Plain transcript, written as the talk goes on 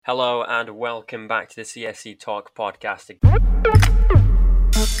Hello and welcome back to the CFCTALK podcast.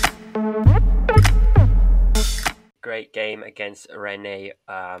 Great game against Rennes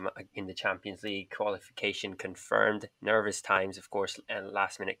in the Champions League. Qualification confirmed. Nervous times, of course, and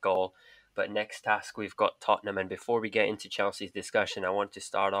last-minute goal. But next task, we've got Tottenham. And before we get into Chelsea's discussion, I want to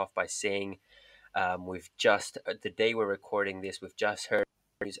start off by saying the day we're recording this, we've just heard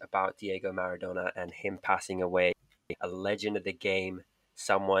news about Diego Maradona and him passing away. A legend of the game,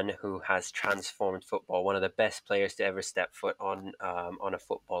 someone who has transformed football, one of the best players to ever step foot on a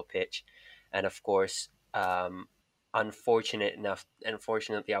football pitch, and of course,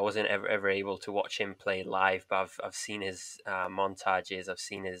 unfortunately, I wasn't ever able to watch him play live, but I've seen his montages, I've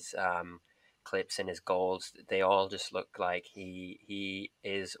seen his clips and his goals. They all just look like he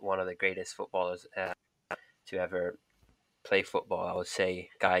is one of the greatest footballers to ever play football, I would say.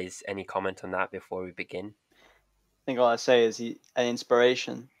 Guys, any comment on that before we begin? I think all I say is he's an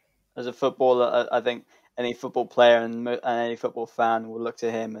inspiration. As a footballer, I think any football player and any football fan will look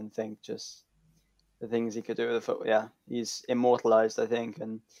to him and think just the things he could do with the football. Yeah, he's immortalized, I think,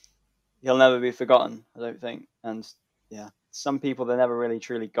 and he'll never be forgotten, I don't think. And yeah, some people, they're never really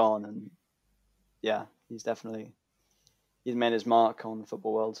truly gone. And yeah, he's made his mark on the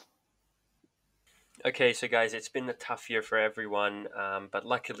football world. Okay, so guys, it's been a tough year for everyone, but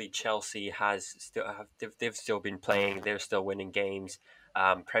luckily Chelsea they've still been playing, they're still winning games.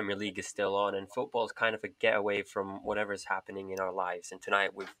 Premier League is still on, and football is kind of a getaway from whatever's happening in our lives. And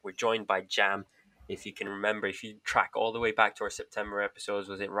tonight we're joined by Jam. If you can remember, if you track all the way back to our September episodes,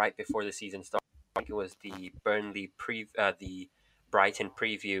 was it right before the season started? I think it was the Brighton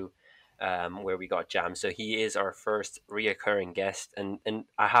preview, where we got Jam. So he is our first reoccurring guest, and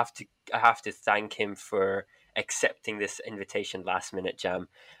I have to thank him for accepting this invitation last minute, Jam.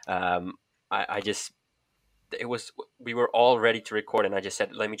 I just it was we were all ready to record, and I just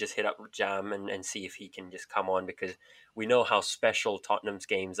said, let me just hit up Jam and see if he can just come on, because we know how special Tottenham's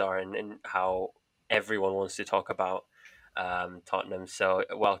games are, and how everyone wants to talk about Tottenham. So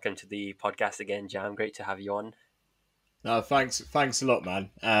welcome to the podcast again, Jam. Great to have you on. No, thanks a lot,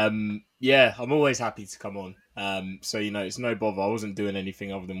 man. Yeah, I'm always happy to come on. So it's no bother. I wasn't doing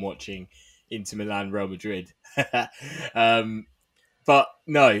anything other than watching Inter Milan, Real Madrid. But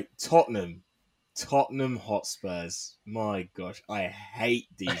no, Tottenham Hotspurs. My gosh, I hate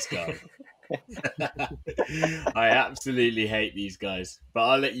these guys. I absolutely hate these guys. But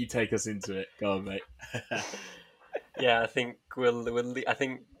I'll let you take us into it. Go on, mate. Yeah, I think I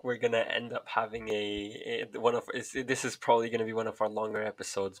think we're gonna end up having this is probably gonna be one of our longer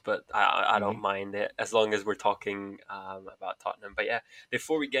episodes, but I don't mind it as long as we're talking about Tottenham. But yeah,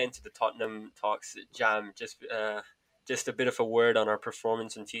 before we get into the Tottenham talks, Jam, just a bit of a word on our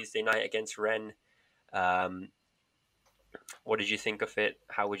performance on Tuesday night against Rennes. What did you think of it?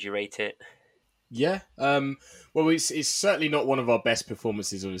 How would you rate it? Yeah. Well, it's certainly not one of our best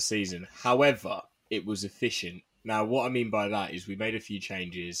performances of the season. However, it was efficient. Now, what I mean by that is we made a few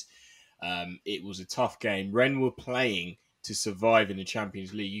changes. It was a tough game. Rennes were playing to survive in the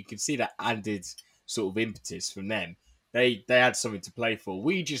Champions League. You can see that added sort of impetus from them. They had something to play for.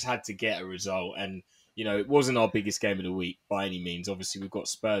 We just had to get a result, and it wasn't our biggest game of the week by any means. Obviously, we've got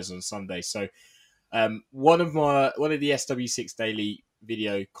Spurs on Sunday, so one of the SW6 Daily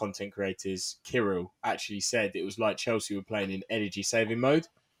video content creators, Kirill, actually said it was like Chelsea were playing in energy saving mode,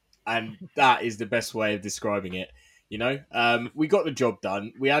 and that is the best way of describing it. We got the job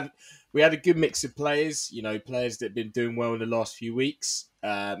done. We had a good mix of players. Players that have been doing well in the last few weeks,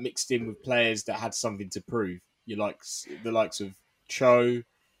 mixed in with players that had something to prove. The likes of Cho.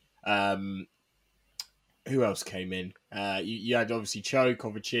 Who else came in? You had obviously Cho,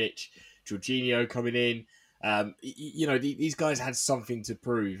 Kovacic, Jorginho coming in. These guys had something to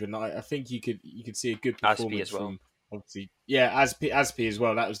prove, and I think you could see a good performance from obviously, Aspi as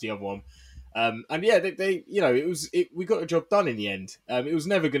well. That was the other one. And yeah, we got the job done in the end. It was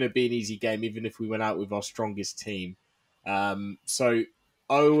never going to be an easy game, even if we went out with our strongest team. So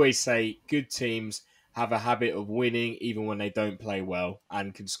I always say good teams have a habit of winning even when they don't play well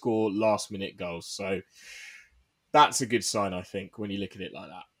and can score last minute goals. So that's a good sign, I think, when you look at it like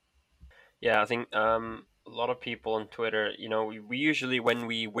that. Yeah, I think a lot of people on Twitter, we usually, when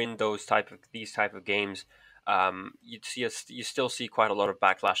we win these type of games, you still see quite a lot of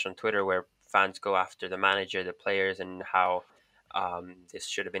backlash on Twitter where fans go after the manager, the players, and how this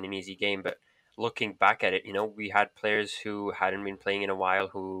should have been an easy game. But looking back at it, we had players who hadn't been playing in a while,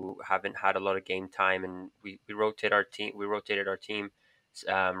 who haven't had a lot of game time, and we rotated our team. We rotated our team,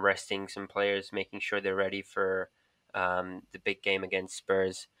 resting some players, making sure they're ready for the big game against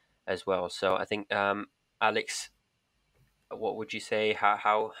Spurs as well. So I think, Alex, what would you say?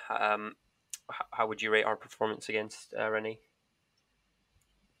 How would you rate our performance against Rennie?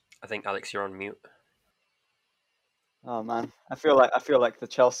 I think Alex, you're on mute. Oh man, I feel like the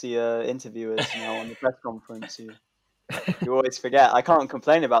Chelsea interviewers now on the press conference who you always forget. I can't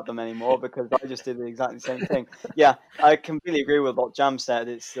complain about them anymore because I just did the exactly same thing. Yeah, I completely agree with what Jam said.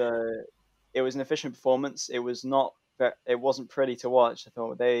 It was an efficient performance. It was not it wasn't pretty to watch. I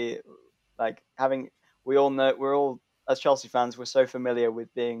thought they like having we all know we're all as Chelsea fans we're so familiar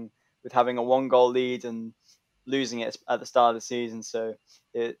with being with having a one goal lead and losing it at the start of the season. So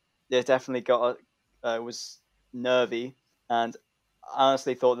it it definitely got was nervy, and I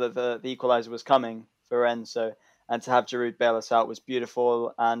honestly thought that the equaliser was coming for Rennes. So and to have Giroud bail us out was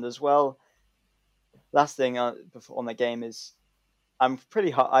beautiful. And as well, last thing before on the game is I'm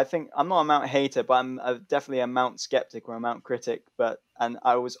pretty hot. I think I'm not a Mount hater, but I'm definitely a Mount skeptic or a Mount critic. But and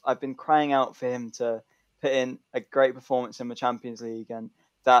I've been crying out for him to put in a great performance in the Champions League, and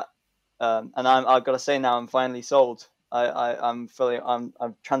that and I've got to say now I'm finally sold. I'm fully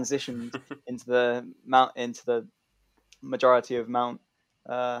I've transitioned into the majority of Mount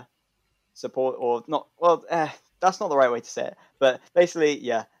uh, support or not. Well, that's not the right way to say it, but basically,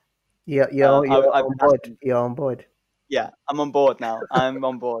 yeah, You're I've on board. transitioned. You're on board. Yeah, I'm on board now. I'm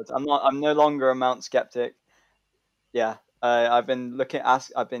on board. I'm not. I'm no longer a Mount skeptic. Yeah, I've been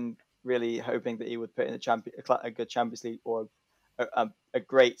I've been really hoping that he would put in a good Champions League or a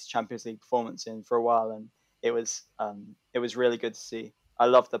great Champions League performance in for a while, and it was really good to see. I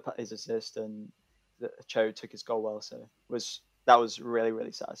loved his assist and that Cho took his goal well, so that was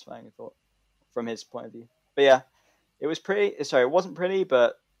really satisfying. I thought from his point of view. But yeah, it was pretty. Sorry, it wasn't pretty,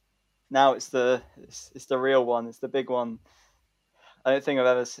 but now it's the real one. It's the big one. I don't think I've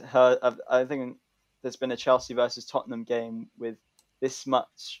ever heard. I don't think there's been a Chelsea versus Tottenham game with this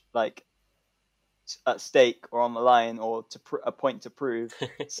much like at stake or on the line or a point to prove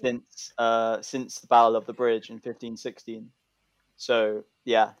since the Battle of the Bridge in 1516. So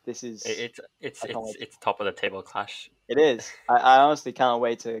yeah, this is I can't wait. It's top of the table clash. It is. I honestly can't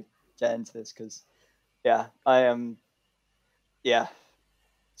wait to get into this because yeah, I am yeah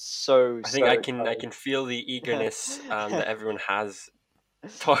I think I excited. can feel the eagerness that everyone has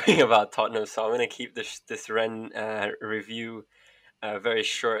talking about Tottenham. So I'm going to keep this Ren review very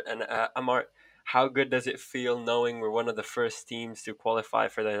short. And Amar, how good does it feel knowing we're one of the first teams to qualify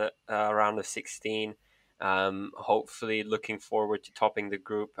for the round of 16? Hopefully, looking forward to topping the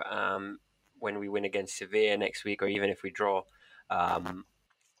group when we win against Sevilla next week, or even if we draw. Um,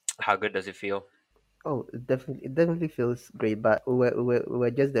 how good does it feel? Oh, it definitely feels great. But we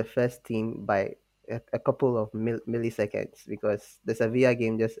were just the first team by a couple of milliseconds because the Sevilla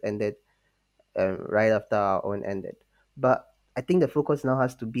game just ended right after our own ended. But I think the focus now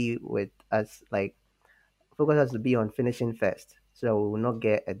has to be with us, like focus has to be on finishing first, so we will not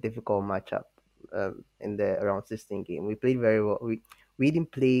get a difficult matchup in the round 16 game. We played very well. We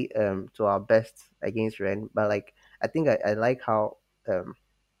didn't play to our best against Ren, but like I think I like how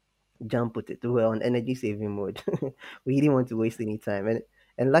John put it. We were on energy saving mode. We didn't want to waste any time,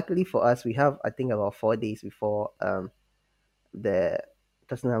 and luckily for us, we have I think about 4 days before the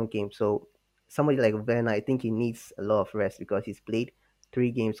Tottenham game. So somebody like Werner, I think he needs a lot of rest because he's played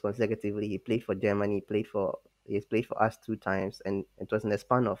 3 games consecutively. He played for Germany, he's played for us 2 times, and it was in a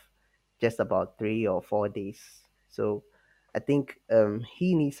span of just about 3 or 4 days. So I think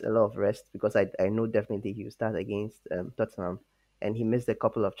he needs a lot of rest because I know definitely he will start against Tottenham, and he missed a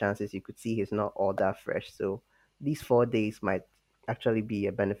couple of chances. You could see he's not all that fresh. So these 4 days might actually be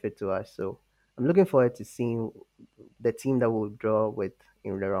a benefit to us. So I'm looking forward to seeing the team that will draw with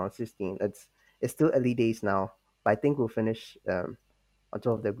in the round 16. It's still early days now, but I think we'll finish on top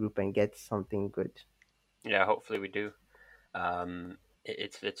of the group and get something good. Yeah, hopefully we do.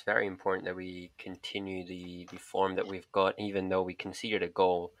 It's very important that we continue the form that we've got, even though we conceded a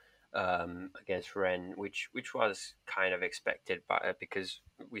goal against Rennes, which was kind of expected, because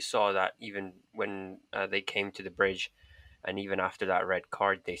we saw that even when they came to the bridge, and even after that red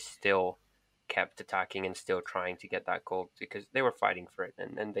card, they still kept attacking and still trying to get that goal because they were fighting for it,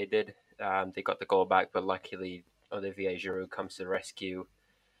 and they did. They got the goal back, but luckily Olivier Giroud comes to the rescue.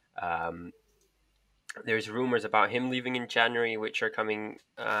 Um, there's rumors about him leaving in January, which are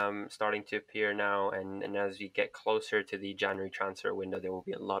starting to appear now. And as we get closer to the January transfer window, there will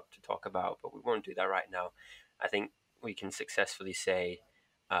be a lot to talk about, but we won't do that right now. I think we can successfully say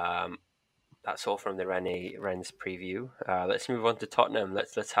um, that's all from the Rennes preview. Let's move on to Tottenham.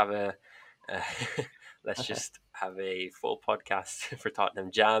 Let's have uh, let's just have a full podcast for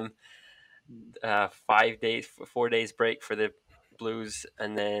Tottenham. Jam 5 days, 4 days break for the Blues,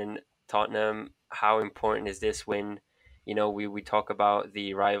 and then Tottenham. How important is this win we talk about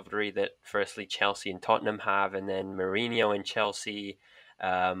the rivalry that firstly Chelsea and Tottenham have, and then Mourinho and Chelsea.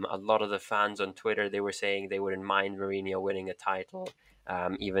 A lot of the fans on Twitter, they were saying they wouldn't mind Mourinho winning a title,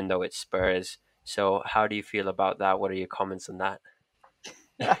 even though it's Spurs. So how do you feel about that? What are your comments on that?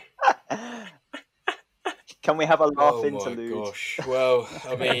 Can we have a laugh Oh my interlude? gosh. Well,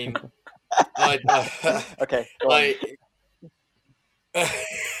 I mean, I, Okay, go on.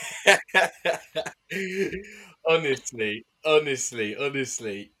 honestly,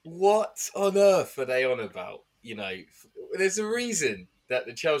 what on earth are they on about? There's a reason that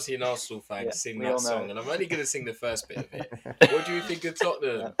the Chelsea and Arsenal fans Yeah, sing we that all know. song, and I'm only going to sing the first bit of it. What do you think of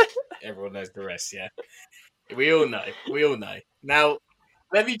Tottenham? Everyone knows the rest, yeah? We all know. We all know. Now,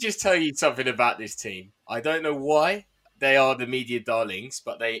 let me just tell you something about this team. I don't know why they are the media darlings,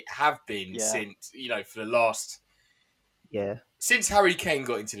 but they have been Yeah. since, for the last Yeah. since Harry Kane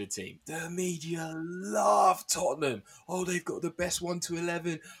got into the team, the media love Tottenham. Oh, they've got the best 1 to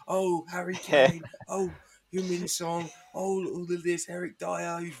 11. Oh, Harry Kane. Oh, Heung-min Song. Oh, all of this. Eric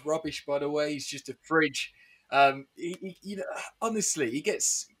Dyer, who's rubbish, by the way. He's just a fridge. Honestly, he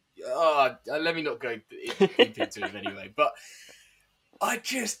gets. Let me not go deep into him anyway. But I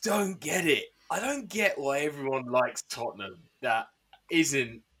just don't get it. I don't get why everyone likes Tottenham. That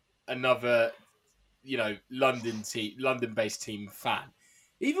isn't another London-based team fan.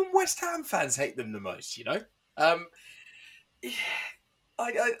 Even West Ham fans hate them the most. Um, I,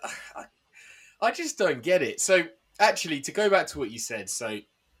 I, I just don't get it. So actually, to go back to what you said, so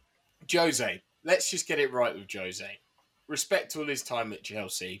Jose, let's just get it right with Jose. Respect all his time at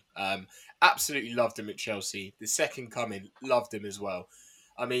Chelsea. Absolutely loved him at Chelsea. The second coming, loved him as well.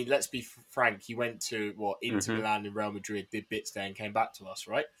 I mean, let's be frank. He went to Inter Milan and Real Madrid, did bits there, and came back to us,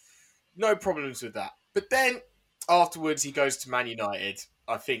 right? No problems with that. But then afterwards, he goes to Man United.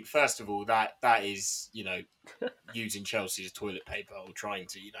 I think first of all that is using Chelsea as toilet paper or trying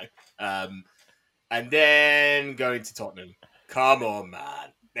to and then going to Tottenham. Come on,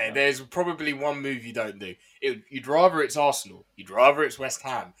 man. There's probably one move you don't do. You'd rather it's Arsenal. You'd rather it's West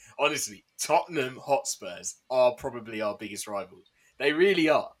Ham. Honestly, Tottenham Hotspurs are probably our biggest rivals. They really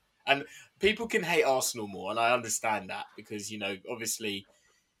are. And people can hate Arsenal more, and I understand that because, obviously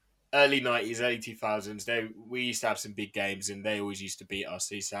early 90s, early 2000s, we used to have some big games and they always used to beat us.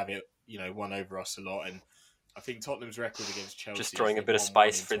 They used to have it, won over us a lot. And I think Tottenham's record against Chelsea just throwing a bit of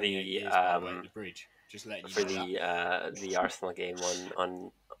spice for the bridge. Just letting you for know the Arsenal game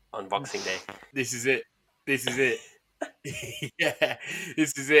on Boxing Day. This is it. Yeah,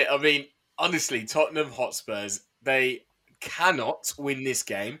 this is it. I mean, honestly, Tottenham Hotspurs, they cannot win this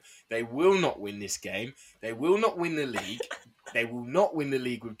game. They will not win this game. They will not win the league. They will not win the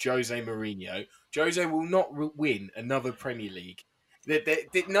league with Jose Mourinho. Jose will not win another Premier League.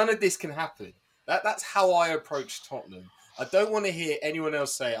 None of this can happen. That's how I approach Tottenham. I don't want to hear anyone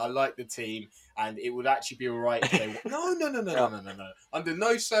else say I like the team and it would actually be all right if they won. No. Under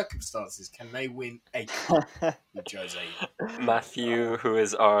no circumstances can they win a cup with Jose. Matthew, who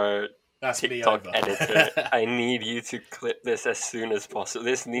is our That's TikTok editor, I need you to clip this as soon as possible.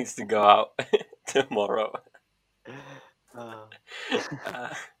 This needs to go out tomorrow.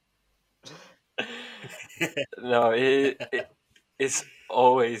 No, it's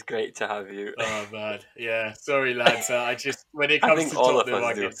always great to have you. Oh man, yeah. Sorry, lads. I just when it comes to Tottenham,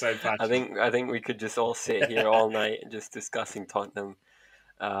 I get so passionate. I think we could just all sit here all night just discussing Tottenham.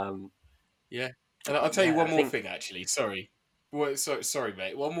 Yeah, and I'll tell you one more thing. Actually, sorry. Sorry,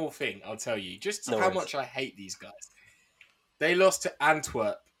 mate. One more thing. I'll tell you just how much I hate these guys. They lost to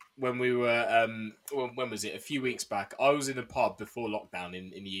Antwerp when we were when was it? A few weeks back. I was in a pub before lockdown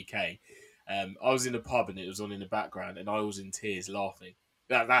in the UK. I was in a pub and it was on in the background, and I was in tears laughing.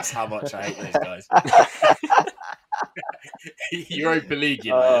 That's how much I hate those guys. Europa League,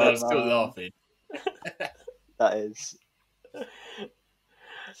 and I'm still laughing. That is.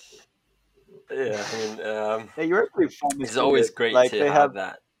 Yeah, I mean, yeah, Europa League form is always great to have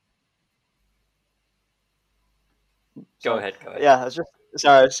that. Go ahead. Yeah, I was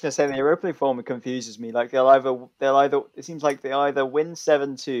just gonna say the Europa League form confuses me. Like they'll either it seems like they either win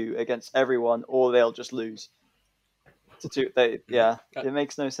 7-2 against everyone or they'll just lose. It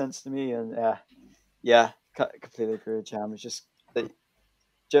makes no sense to me, and completely agree with Jam. It's just that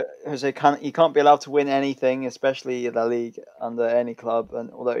Jose he can't be allowed to win anything, especially the league under any club.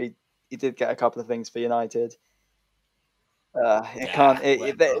 And although he did get a couple of things for United,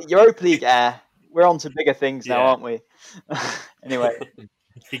 Europa League we're on to bigger things now, aren't we? Anyway,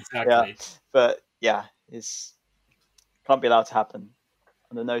 exactly. Yeah, but it's can't be allowed to happen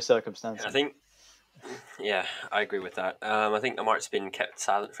under no circumstances. I think. Yeah, I agree with that. I think Amart's been kept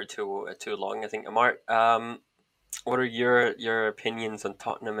silent for too long. I think Amart, What are your opinions on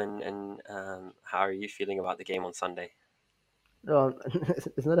Tottenham, and how are you feeling about the game on Sunday? No,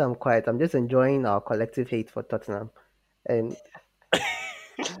 it's not that I'm quiet. I'm just enjoying our collective hate for Tottenham, and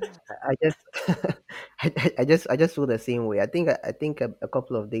I just, I just feel the same way. I think a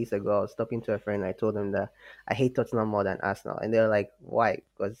couple of days ago, I was talking to a friend. I told them that I hate Tottenham more than Arsenal, and they're like, "Why?"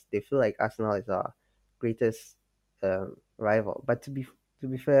 Because they feel like Arsenal is our greatest rival. But to be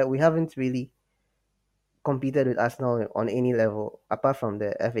fair, we haven't really competed with Arsenal on any level apart from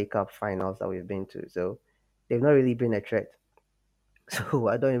the FA Cup finals that we've been to. So they've not really been a threat. So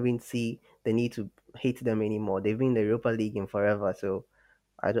I don't even see the need to hate them anymore. They've been in the Europa League in forever, so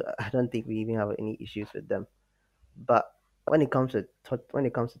I don't think we even have any issues with them. But when it comes to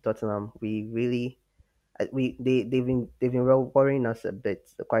Tottenham, we really they've been worrying us a bit,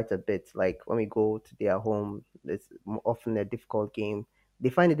 quite a bit. Like when we go to their home, it's often a difficult game. They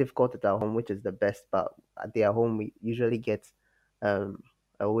find it difficult at our home, which is the best. But at their home, we usually get um,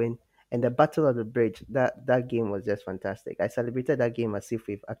 a win. And the Battle of the Bridge, that game was just fantastic. I celebrated that game as if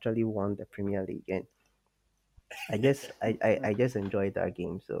we've actually won the Premier League, and I just enjoyed that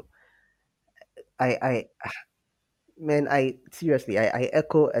game. So I man, I seriously, I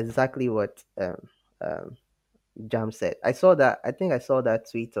echo exactly what um Jam said. I think I saw that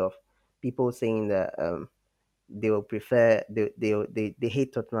tweet of people saying that they will prefer they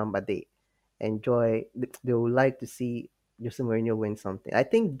hate Tottenham, but they would like to see Jose Mourinho win something. I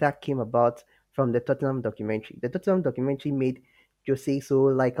think that came about from the Tottenham documentary. The Tottenham documentary made Jose so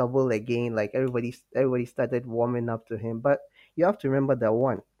likable again. Like everybody started warming up to him. But you have to remember that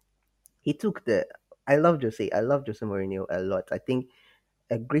one, he took the. I love Jose. I love Jose Mourinho a lot. I think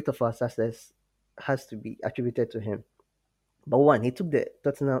a great of our success has to be attributed to him. But one, he took the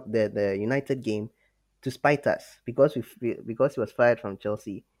Tottenham, the United game to spite us because he was fired from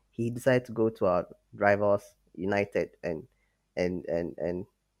Chelsea. He decided to go to our rivals United and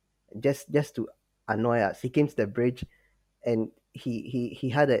just to annoy us. He came to the bridge and he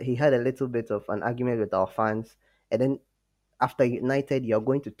had a little bit of an argument with our fans, and then after United, you're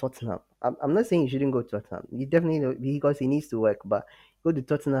going to Tottenham. I'm not saying you shouldn't go to Tottenham. You definitely know because he needs to work, but go to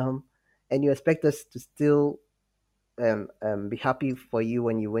Tottenham and you expect us to still be happy for you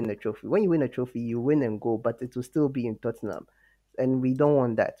when you win the trophy. When you win a trophy, you win and go, but it will still be in Tottenham, and we don't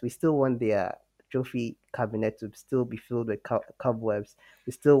want that. We still want their trophy cabinet to still be filled with cobwebs.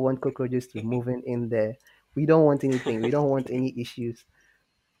 We still want cockroaches to move in there. We don't want anything. We don't want any issues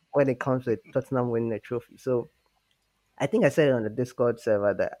when it comes to Tottenham winning a trophy. So I think I said it on the Discord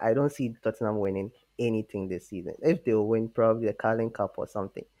server that I don't see Tottenham winning anything this season. If they will win, probably the Carling Cup or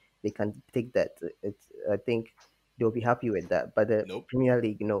something, they can take that. I think they'll be happy with that. But the Nope. Premier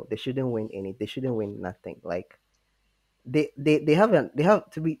League, no, they shouldn't win any. They shouldn't win nothing. Like they have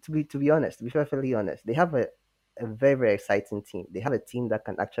to be honest, to be perfectly honest, they have a very very exciting team. They have a team that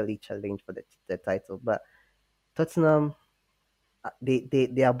can actually challenge for the title. But Tottenham,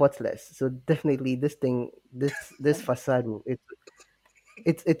 they are buttless. So definitely this facade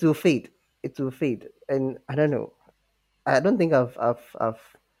it will fade. It will fade. And I don't know. I don't think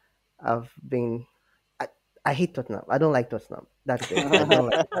I've been. I, I hate Tottenham. I don't like Tottenham. That's it. I don't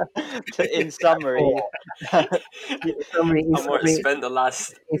like it. In summary, Oh, in summary, in Amor summary, spent the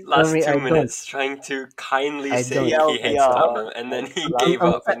last in last summary, two I don't. minutes trying to kindly I say don't. he hates TLDR. Tottenham, and then he Last gave I'm,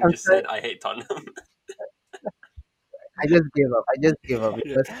 up words. and I'm just trying. said, "I hate Tottenham." I just gave up. I just gave up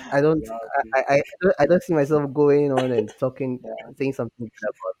because I don't. I don't see myself going on and talking, Yeah. saying something good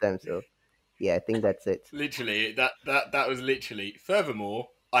about them. So yeah, I think that's it. Literally, that was literally. Furthermore,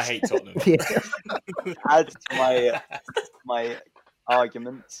 I hate Tottenham. Yeah. Add to my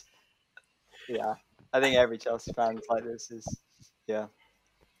argument. Yeah, I think every Chelsea fan is like this. Yeah,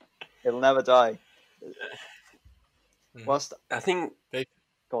 it'll never die. Whilst I think. They-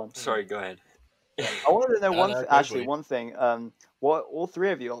 go on. Sorry, go ahead. I wanted to know no, no, go actually boy. one thing. What all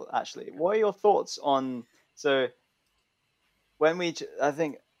three of you actually? What are your thoughts on so when I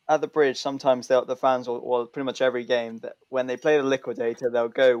think at the bridge sometimes the fans or pretty much every game that when they play the liquidator they'll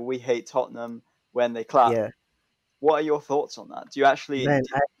go we hate Tottenham when they clap. Yeah, What are your thoughts on that? Do you actually man. do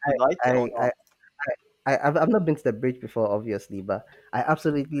you like it or not? I've not been to the bridge before, obviously, but I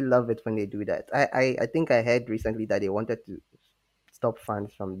absolutely love it when they do that. I think I heard recently that they wanted to stop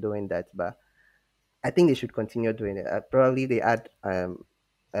fans from doing that, but I think they should continue doing it. Probably they add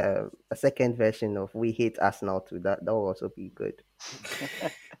a second version of "We Hate Arsenal" to that. That will also be good.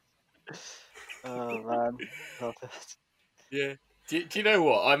 Oh man, love it. Yeah. Do you know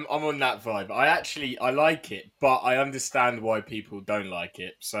what? I'm on that vibe. I like it, but I understand why people don't like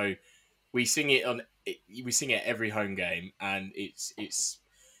it. So we sing it every home game, and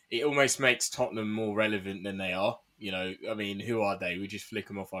it almost makes Tottenham more relevant than they are. You know, I mean, who are they? We just flick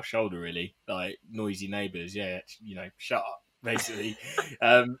them off our shoulder, really, like noisy neighbours. Yeah, you know, shut up, basically.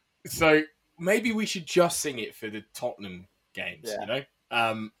 So maybe we should just sing it for the Tottenham games. Yeah. You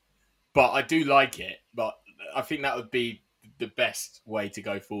know, but I do like it. But I think that would be the best way to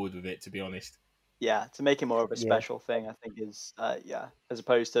go forward with it, to be honest. Yeah, to make it more of a Yeah, special thing, I think is as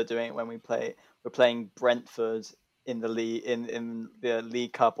opposed to doing it when we're playing Brentford in the in the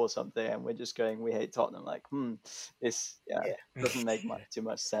League Cup or something, and we're just going we hate Tottenham. Like, this yeah, doesn't make too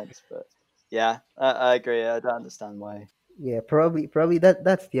much sense. But yeah, I agree. I don't understand why. yeah. Probably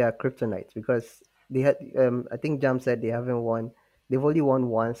that's their kryptonite because they had. I think Jam said they haven't won. They've only won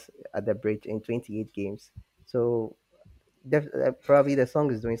once at the bridge in 28 games. So probably the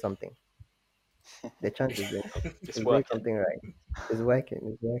song is doing something. The chant is doing something. It's It's doing working. something right. It's working.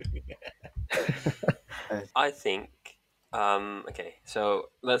 It's working. I think. Okay, so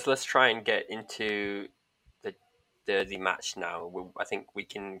let's try and get into the the match now. I think we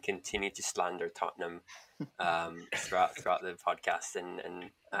can continue to slander Tottenham throughout the podcast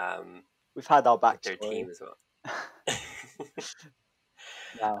and We've had our with their backstory team as well.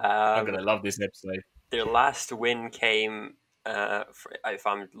 now. I'm um, gonna love this episode. their last win came, if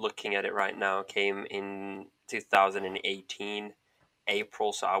I'm looking at it right now, came in 2018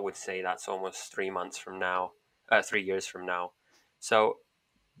 April. So I would say that's almost 3 months from now, 3 years from now. So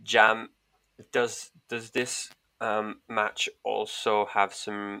Jam, does this match also have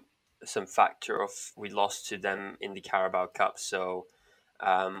some factor of we lost to them in the Carabao Cup, so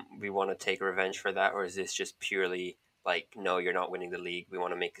we want to take revenge for that, or is this just purely like, no, you're not winning the league, we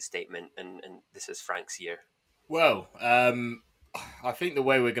want to make a statement, and this is Frank's year? Well, I think the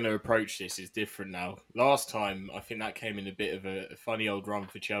way we're going to approach this is different now. Last time, I think that came in a bit of a funny old run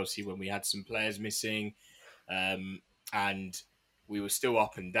for Chelsea when we had some players missing, and we were still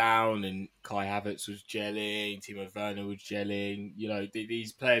up and down. And Kai Havertz was gelling, Timo Werner was gelling. You know,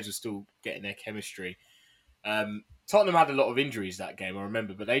 these players were still getting their chemistry. Tottenham had a lot of injuries that game, I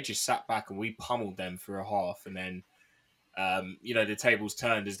remember, but they just sat back and we pummeled them for a half, and then you know, the tables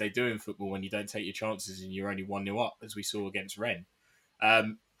turned as they do in football when you don't take your chances and you're only 1-0 up, as we saw against Rennes.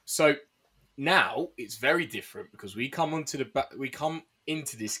 So now it's very different because we come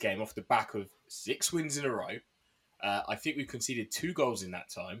into this game off the back of 6 wins in a row. I think we've conceded 2 goals in that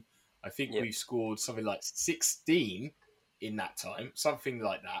time. I think Yep. we've scored something like 16 in that time, something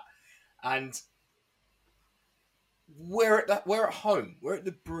like that. And we're at home. We're at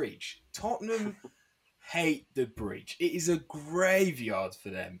the Bridge. Tottenham hate the Bridge. It is a graveyard for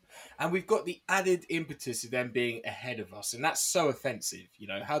them. And we've got the added impetus of them being ahead of us. And that's so offensive. You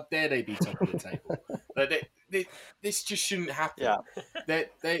know, how dare they be top of the table? Like this just shouldn't happen.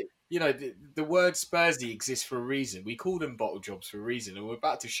 Yeah, You know, the word Spursy exists for a reason. We call them bottle jobs for a reason. And we're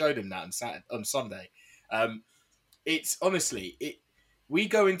about to show them that on Sunday. It's honestly, we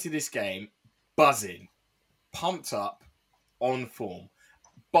go into this game buzzing, pumped up, on form.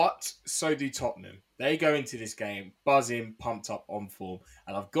 But so do Tottenham. They go into this game buzzing, pumped up, on form.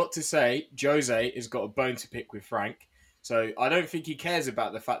 And I've got to say, Jose has got a bone to pick with Frank. So I don't think he cares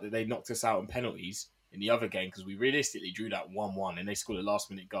about the fact that they knocked us out on penalties in the other game because we realistically drew that 1-1 and they scored a last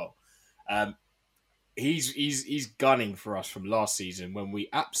minute goal. He's gunning for us from last season when we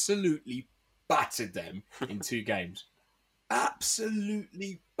absolutely battered them in 2 games.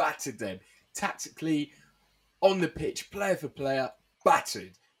 Absolutely battered them. Tactically, on the pitch, player for player,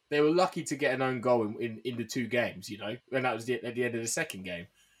 battered. They were lucky to get an own goal in the 2 games, you know, and that was at the end of the second game.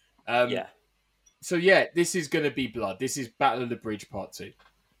 Yeah. So, yeah, this is going to be blood. This is Battle of the Bridge Part 2.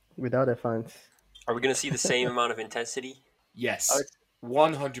 Without the fans. Are we going to see the same amount of intensity? Yes,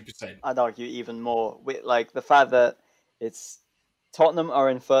 100%. I'd argue even more with like the fact that it's Tottenham are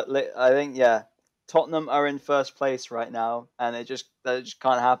in first. I think Tottenham are in first place right now, and that just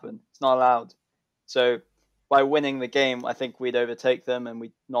can't happen. It's not allowed. So by winning the game, I think we'd overtake them and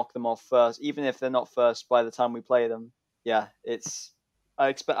we'd knock them off first, even if they're not first by the time we play them. Yeah, it's. I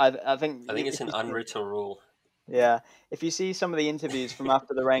expect. I think. I think it's If an you see, unwritten rule. yeah, if you see some of the interviews from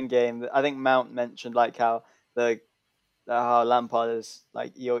after the Rennes game, I think Mount mentioned like the how Lampard is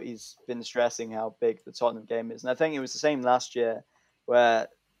like he's been stressing how big the Tottenham game is, and I think it was the same last year where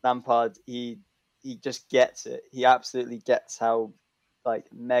Lampard he just gets it. He absolutely gets how like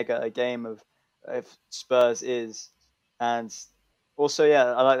mega a game of Spurs is, and also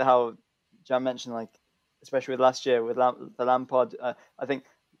I like how Jan mentioned like especially with last year with the Lampard. I think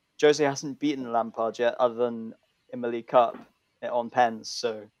Jose hasn't beaten Lampard yet, other than in the League Cup on pens,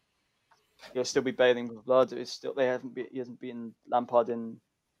 so he'll still be bathing with blood. He hasn't beaten Lampard in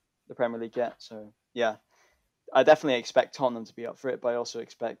the Premier League yet. So yeah, I definitely expect Tottenham to be up for it, but I also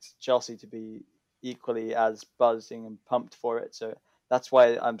expect Chelsea to be equally as buzzing and pumped for it. So that's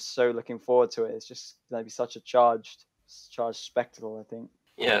why I'm so looking forward to it. It's just going to be such a charged spectacle, I think.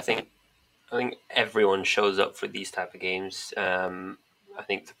 Yeah, I think everyone shows up for these type of games. I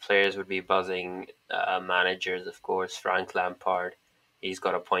think the players would be buzzing. Managers, of course, Frank Lampard, he's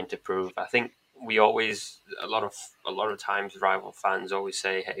got a point to prove. I think we always a lot of times rival fans always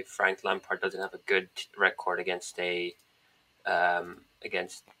say, "Hey, Frank Lampard doesn't have a good record against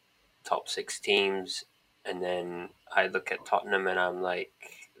top six teams," and then I look at Tottenham and I'm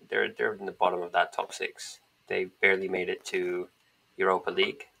like, they're in the bottom of that top six. They barely made it to Europa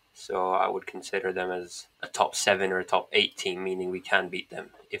League, so I would consider them as a top seven or a top eight team, meaning we can beat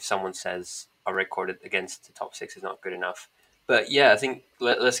them. If someone says our record against the top six is not good enough. But yeah, I think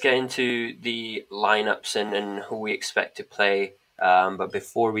let's get into the lineups and who we expect to play. But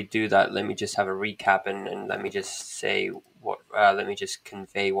before we do that, let me just have a recap and let me just say let me just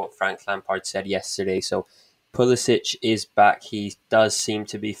convey what Frank Lampard said yesterday. So Pulisic is back. He does seem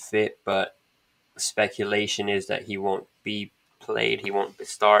to be fit, but speculation is that he won't be played. He won't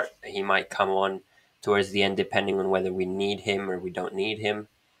start. He might come on towards the end, depending on whether we need him or we don't need him.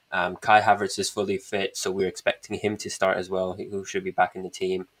 Kai Havertz is fully fit, so we're expecting him to start as well, who should be back in the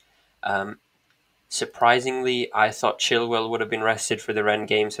team. Um, Surprisingly, I thought Chilwell would have been rested for the Rennes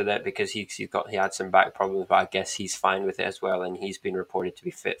game, so that because he had some back problems, but I guess he's fine with it as well, and he's been reported to be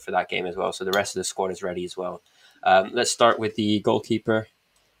fit for that game as well. So the rest of the squad is ready as well. Let's start with the goalkeeper.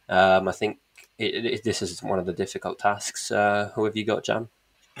 I think this is one of the difficult tasks. Who have you got, Jam?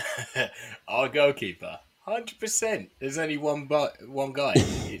 Our goalkeeper, 100%. There's only one guy.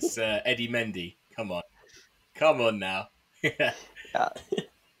 It's Eddie Mendy. Come on now. Yeah, I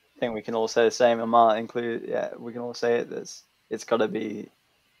think we can all say the same. Amar included. Yeah, we can all say it. It's got to be.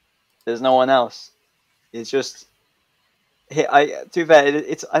 There's no one else. It's just. To be fair,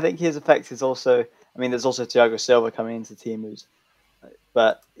 I think his effect is also. I mean, there's also Thiago Silva coming into the team,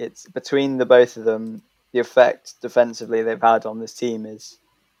 but it's between the both of them. The effect defensively they've had on this team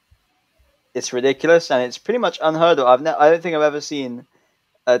it's ridiculous, and it's pretty much unheard of. I don't think I've ever seen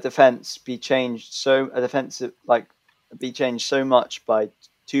a defense be changed be changed so much by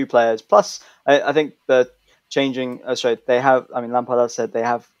two players. Plus, I think the changing. They have. I mean, Lampard has said they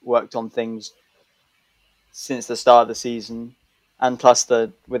have worked on things since the start of the season, and plus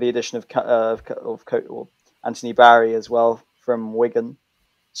with the addition of Anthony Barry as well from Wigan.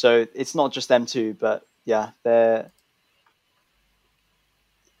 So it's not just them two, but yeah, I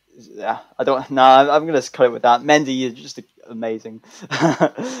don't. No, I'm gonna cut it with that. Mendy, you're just amazing.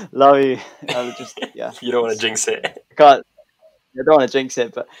 Love you. You don't want to jinx it. I don't want to jinx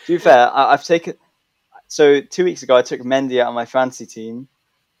it, but to be fair, I've taken. So 2 weeks ago, I took Mendy out of my fantasy team.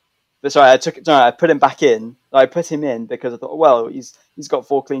 But sorry, I put him back in. I put him in because I thought, well, he's got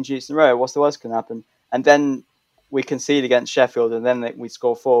 4 clean sheets in a row. What's the worst can happen? And then we concede against Sheffield, and then we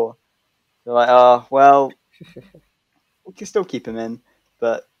score 4. They're like, oh well, we can still keep him in,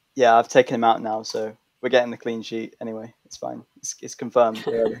 but. Yeah, I've taken him out now, so we're getting the clean sheet anyway. It's fine. It's confirmed.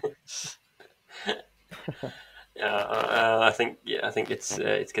 I think it's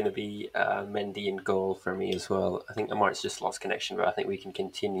going to be Mendy in goal for me as well. I think Amart's just lost connection, but I think we can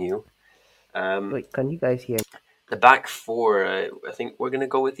continue. Wait, can you guys hear me? The back four, I think we're going to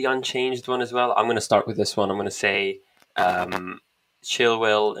go with the unchanged one as well. I'm going to start with this one. I'm going to say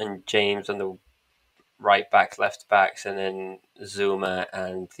Chilwell and James on the right backs, left backs, and then Zuma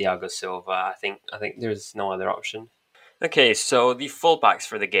and Thiago Silva. I think there's no other option. Okay, so the fullbacks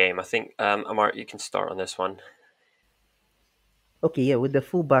for the game. I think Amart, you can start on this one. Okay, yeah, with the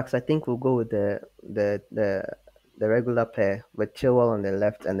fullbacks, I think we'll go with the regular pair with Chilwell on the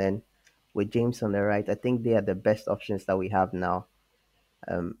left and then with James on the right. I think they are the best options that we have now.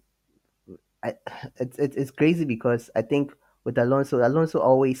 It's crazy because I think with Alonso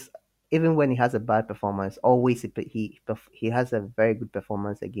always, even when he has a bad performance, always he has a very good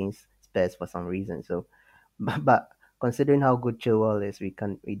performance against Spurs for some reason. So, but considering how good Chilwell is, we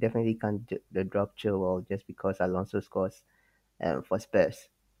definitely can't drop Chilwell just because Alonso scores for Spurs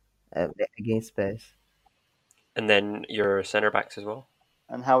against Spurs. And then your centre backs as well.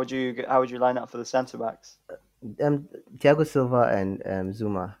 And how would you line up for the centre backs? Thiago Silva and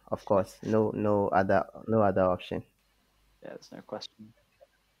Zuma, of course. No other option. Yeah, there's no question.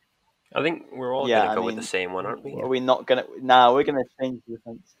 I think we're all going to go with the same one, aren't we? Are we not going to? No, we're going to change the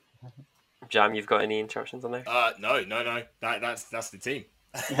defense. Jam, you've got any instructions on there? No. That's the team.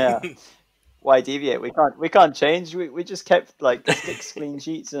 Yeah. Why deviate? We can't change. We just kept like 6 clean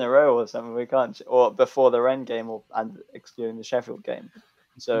sheets in a row or something. We can't, or before the Rennes game, and excluding the Sheffield game.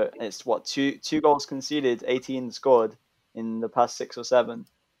 So it's what two goals conceded, 18 scored in the past 6 or 7.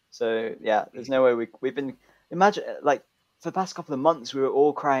 So yeah, there's no way we've been imagine like for the past couple of months we were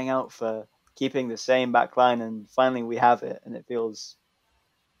all crying out for keeping the same back line, and finally we have it, and it feels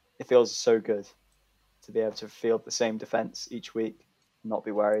so good to be able to field the same defense each week and not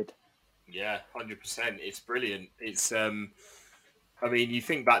be worried. Yeah, 100%. It's brilliant. It's I mean, you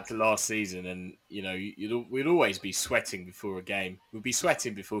think back to last season, and we'd always be sweating before a game. We'd be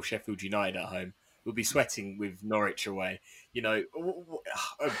sweating before Sheffield United at home. We'd be sweating with Norwich away.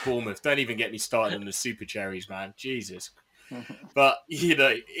 Bournemouth. Don't even get me started on the Super Cherries, man. Jesus. But we're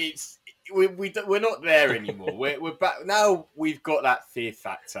not there anymore. We're back now. We've got that fear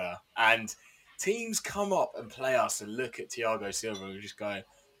factor, and teams come up and play us and look at Thiago Silva and just go,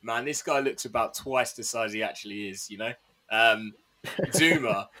 "Man, this guy looks about twice the size he actually is."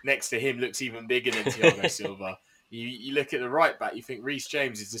 Zuma next to him looks even bigger than Thiago Silva. You look at the right back, you think Reece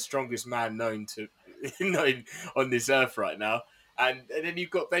James is the strongest man known on this earth right now. And then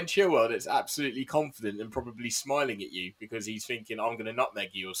you've got Ben Chilwell that's absolutely confident and probably smiling at you because he's thinking, I'm going to nutmeg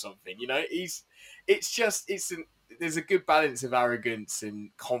you or something. There's a good balance of arrogance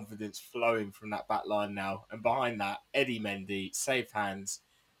and confidence flowing from that back line now. And behind that, Eddie Mendy, safe hands,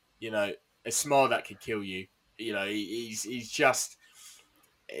 a smile that could kill you. He's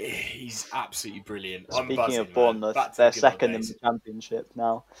absolutely brilliant. I'm Speaking buzzing, of Bournemouth, man. they're second in the championship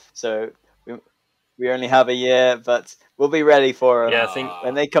now, so we only have a year, but we'll be ready for them. Yeah, I think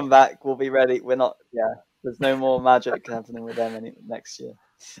when they come back, we'll be ready. We're not. Yeah, there's no more magic happening with them next year.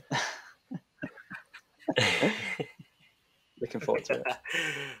 Looking forward to it.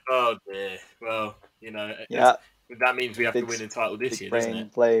 Oh dear. Well, Yeah, that means we have to win the title this year, doesn't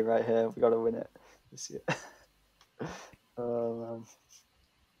it? Play right here. We got to win it this year. Oh man.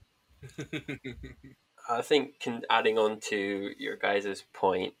 I think adding on to your guys'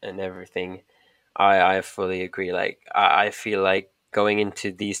 point and everything, I fully agree. Like I feel like going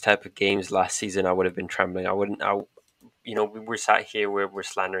into these type of games last season, I would have been trembling. We're sat here where we're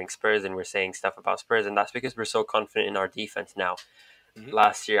slandering Spurs and we're saying stuff about Spurs, and that's because we're so confident in our defense now. Mm-hmm.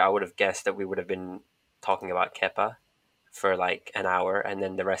 Last year, I would have guessed that we would have been talking about Kepa for like an hour, and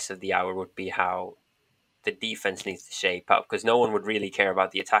then the rest of the hour would be how the defense needs to shape up, because no one would really care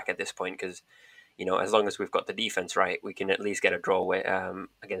about the attack at this point, because as long as we've got the defense right, we can at least get a draw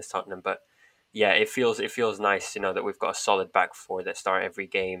against Tottenham. But yeah, it feels nice to know that we've got a solid back four that start every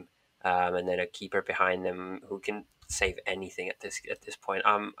game, and then a keeper behind them who can save anything at this point.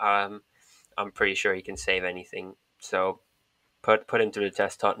 I'm pretty sure he can save anything. So put him to the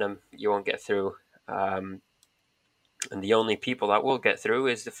test, Tottenham. You won't get through. And the only people that will get through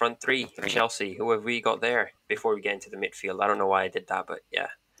is the front three. Chelsea. Who have we got there before we get into the midfield? I don't know why I did that, but yeah.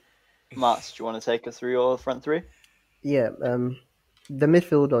 Mats, do you want to take us through your front three? Yeah. The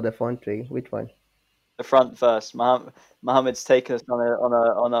midfield or the front three? Which one? The front first. Mohammed's taken us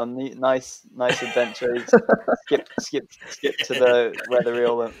on a nice adventure. skip to where the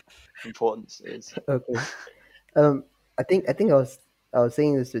real importance is. Okay. I think I was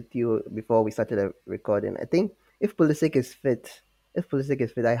saying this with you before we started the recording. I think if Pulisic is fit, I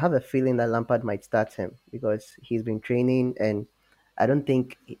have a feeling that Lampard might start him because he's been training, and I don't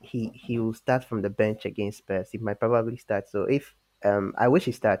think he will start from the bench against Spurs. He might probably start. So if I wish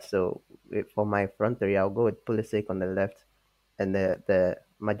he starts. So for my front three, I'll go with Pulisic on the left, and the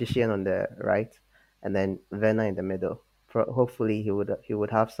magician on the right, and then Werner in the middle. Hopefully he would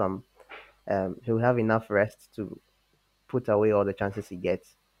have some. He would have enough rest to put away all the chances he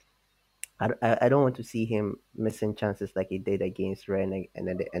gets. I don't want to see him missing chances like he did against Rennes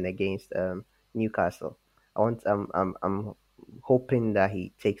and against Newcastle. I'm hoping that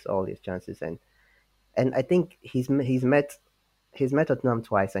he takes all his chances, and I think he's met Tottenham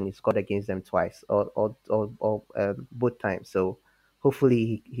twice and he scored against them twice or both times. So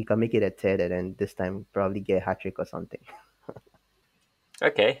hopefully he can make it a third, and then this time probably get a hat-trick or something.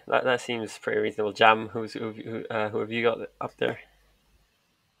 Okay, that seems pretty reasonable. Jam, who have you got up there?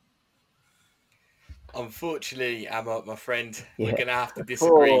 Unfortunately, Emma, my friend, we're going to have to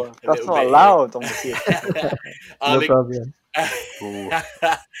disagree a that's little not bit allowed here. on the No problem.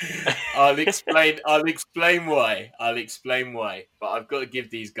 I'll explain why. But I've got to give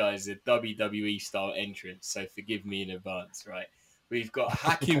these guys a WWE style entrance, so forgive me in advance, right? We've got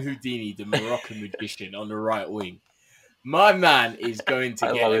Hakim Houdini, the Moroccan magician, on the right wing. My man is going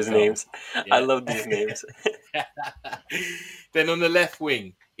to get love his names. Yeah. I love these names. Then on the left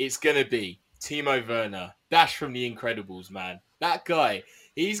wing, it's going to be Timo Werner, Dash from The Incredibles, man. That guy,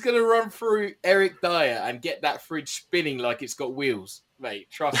 he's going to run through Eric Dyer and get that fridge spinning like it's got wheels, mate.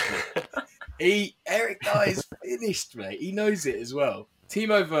 Trust me. Eric Dyer's finished, mate. He knows it as well.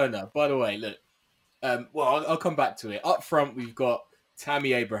 Timo Werner, by the way, look. Well, I'll come back to it. Up front, we've got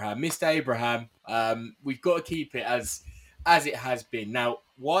Tammy Abraham, Mr. Abraham. We've got to keep it as it has been. Now,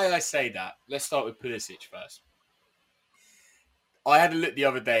 why I say that? Let's start with Pulisic first. I had a look the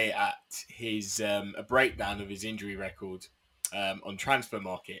other day at his a breakdown of his injury record on Transfer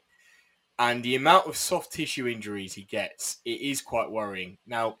Market, and the amount of soft tissue injuries he gets, it is quite worrying.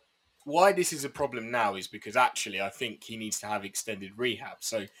 Now, why this is a problem now is because actually I think he needs to have extended rehab.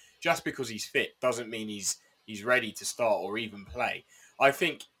 So just because he's fit doesn't mean he's ready to start or even play. I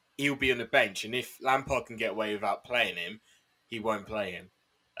think he'll be on the bench, and if Lampard can get away without playing him, he won't play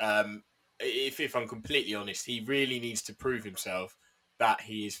him. If I'm completely honest, he really needs to prove himself that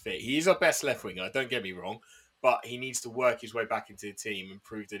he is fit. He is our best left winger, don't get me wrong, but he needs to work his way back into the team and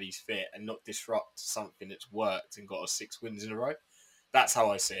prove that he's fit and not disrupt something that's worked and got us 6 wins in a row. That's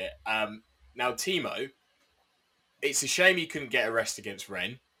how I see it. Now, Timo, it's a shame he couldn't get a rest against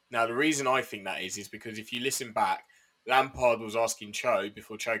Rennes. Now, the reason I think that is because if you listen back, Lampard was asking Cho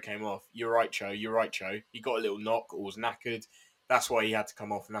before Cho came off, you're right, Cho, you're right, Cho. He got a little knock or was knackered. That's why he had to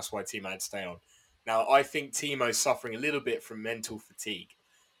come off, and that's why Timo had to stay on. Now, I think Timo's suffering a little bit from mental fatigue.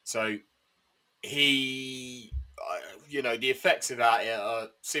 So the effects of that are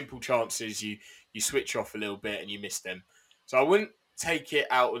simple chances. You switch off a little bit and you miss them. So I wouldn't take it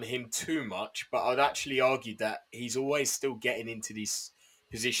out on him too much, but I'd actually argue that he's always still getting into these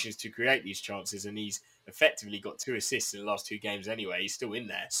positions to create these chances, and he's effectively got 2 assists in the last 2 games anyway. He's still in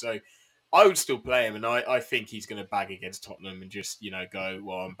there. So I would still play him, and I think he's going to bag against Tottenham and just, go,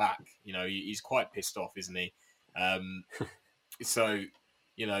 well, I'm back. He's quite pissed off, isn't he? So,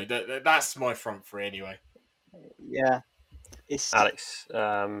 that's my front three anyway. Yeah. It's Alex, who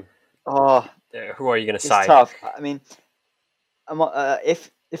are you going to it's side? tough. I mean, if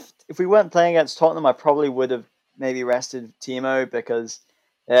we weren't playing against Tottenham, I probably would have maybe rested Timo because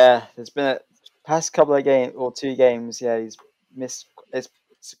there's been a past couple of games or 2 games. Yeah, he's missed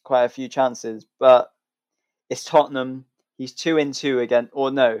quite a few chances, but it's Tottenham. He's 2-2 again. Or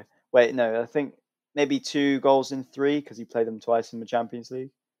no, wait, no, I think maybe 2 goals in 3 because he played them twice in the Champions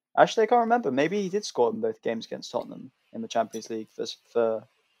League. Actually, I can't remember. Maybe he did score in both games against Tottenham in the Champions League for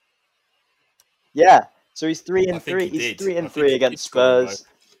yeah. So he's 3-3. He's 3-3 against Spurs.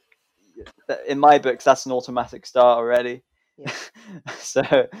 In my books, that's an automatic start already. Yeah.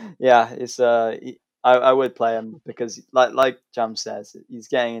 So yeah, it's I would play him because like Jam says, he's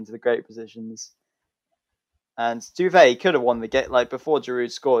getting into the great positions. And to be fair, he could have won the game. Like before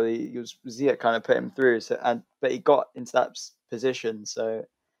Giroud scored, Ziyech kind of put him through. But he got into that position. So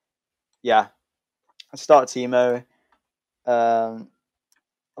yeah, I start Timo.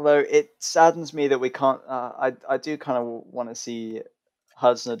 Although it saddens me that we can't. I do kind of want to see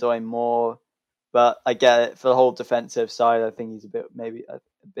Hudson-Odoi more, but I get it for the whole defensive side. I think he's maybe a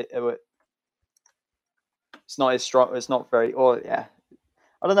bit. It's not as strong. It's not very. Or yeah,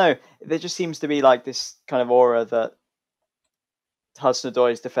 I don't know. There just seems to be like this kind of aura that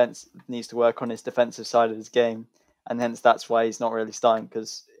Hudson-Odoi's defense needs to work on his defensive side of his game, and hence that's why he's not really starting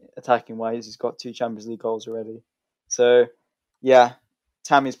because attacking wise, he's got 2 Champions League goals already. So yeah,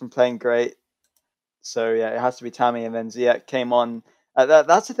 Tammy's been playing great. So yeah, it has to be Tammy, and then Ziyech came on.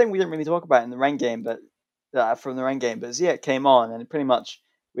 That's the thing we didn't really talk about in the Rennes game, but from the Rennes game. But Ziyech came on, and pretty much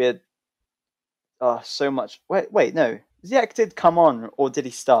we had so much. Wait, no, Ziyech did come on, or did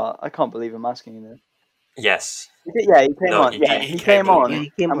he start? I can't believe I'm asking you this. Yes. He did, yeah, he came on. He He came on, Yeah, he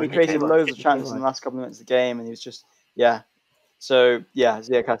came and on. we He created came on. loads of He came chances in the on. last couple of minutes of the game, and he was just So yeah,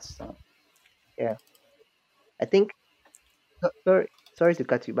 Ziyech had to start. Yeah. I think. Sorry to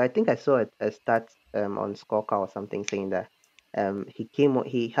cut you, but I think I saw a stat on Scorecard or something saying that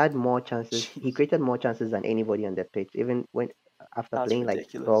he had more chances. He Jeez, created more chances than anybody on the pitch, even when after that's playing like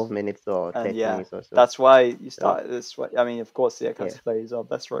ridiculous. 12 minutes or And 30 yeah, minutes or so. that's why you So started this. I mean, of course, Ziyech has yeah, to play. He's our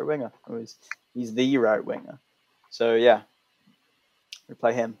best right winger. He's the right winger. So yeah, we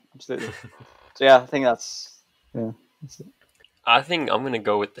play him absolutely. So yeah, I think that's it. I think I'm going to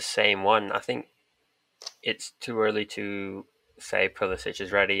go with the same one. I think it's too early to say Pulisic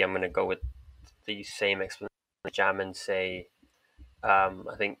is ready. I'm going to go with the same explanation Jam and say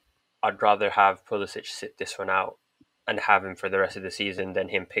I think I'd rather have Pulisic sit this one out and have him for the rest of the season than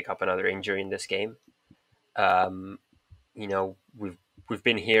him pick up another injury in this game. We've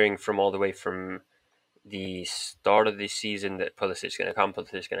been hearing from all the way from the start of this season that Pulisic's going to come.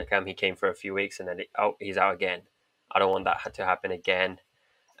 Pulisic's going to come. He came for a few weeks and then he's out again. I don't want that to happen again.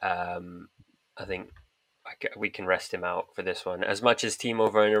 I think we can rest him out for this one. As much as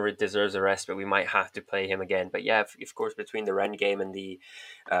Timo Werner deserves a rest, but we might have to play him again. But yeah, of course, between the Rennes game and the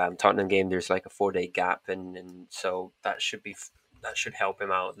Tottenham game, there's like a 4-day gap, and so that should be that should help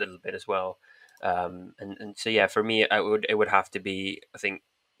him out a little bit as well. And so yeah, for me, it would have to be, I think,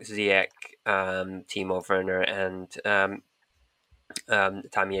 Ziyech, Timo Werner, and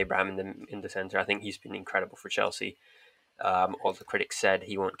Tammy Abraham in the center. I think he's been incredible for Chelsea. All the critics said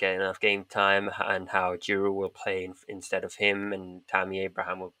he won't get enough game time, and how Giroud will play instead of him, and Tammy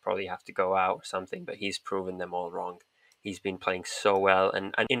Abraham will probably have to go out or something. But he's proven them all wrong. He's been playing so well,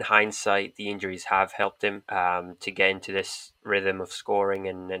 and in hindsight, the injuries have helped him to get into this rhythm of scoring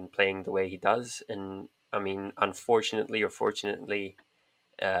and playing the way he does. And I mean, unfortunately or fortunately,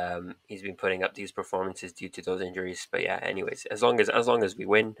 he's been putting up these performances due to those injuries. But yeah, anyways, as long as we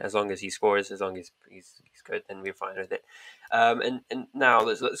win, as long as he scores, as long as he's good, then we're fine with it. And now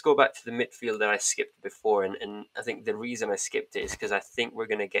let's go back to the midfield that I skipped before, and I think the reason I skipped it is because I think we're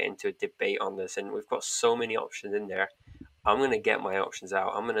going to get into a debate on this, and we've got so many options in there. I'm going to get my options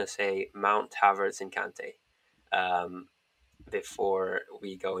out. I'm going to say Mount, Havertz, and Kante. Um, Before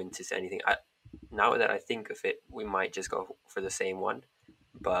we go into anything. Now that I think of it, we might just go for the same one.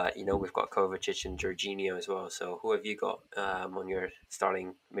 But we've got Kovacic and Jorginho as well. So who have you got on your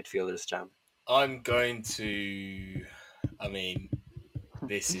starting midfielders, Jam? I'm going to. I mean,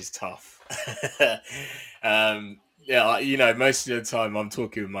 this is tough. Yeah, most of the time I'm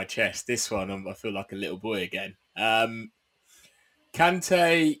talking with my chest. This one, I feel like a little boy again.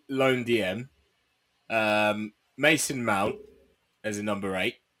 Kante, lone DM. Mason Mount as a number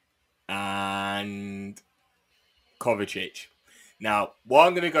 8. And Kovacic. Now, why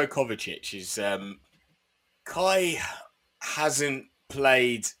I'm going to go Kovacic is Kai hasn't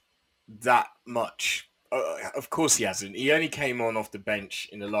played that much. Of course he hasn't. He only came on off the bench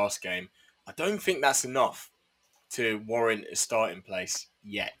in the last game. I don't think that's enough to warrant a starting place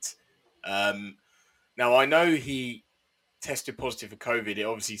yet. Now, I know he tested positive for COVID. It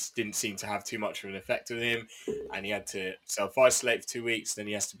obviously didn't seem to have too much of an effect on him, and he had to self-isolate for 2 weeks. Then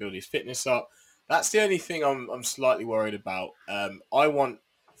he has to build his fitness up. That's the only thing I'm slightly worried about. I want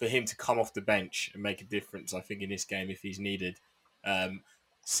for him to come off the bench and make a difference, I think, in this game if he's needed. Um,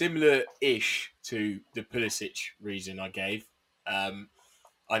 Similar-ish to the Pulisic reason I gave.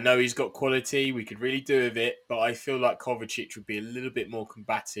 I know he's got quality. We could really do with it, but I feel like Kovacic would be a little bit more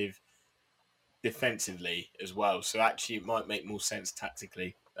combative defensively as well. So actually, it might make more sense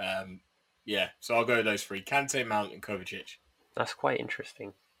tactically. Yeah, so I'll go with those three: Kante, Mount, and Kovacic. That's quite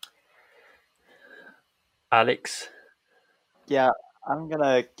interesting. Alex? Yeah, I'm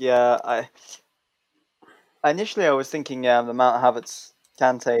gonna. Yeah, initially I was thinking the Mount Havertz,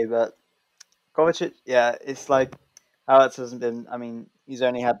 Kante, but Kovacic. Yeah, it's like Havertz hasn't been. I mean, he's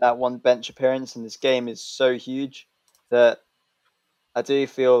only had that one bench appearance, and this game is so huge that I do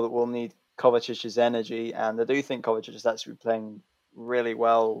feel that we'll need Kovacic's energy, and I do think Kovacic is actually playing really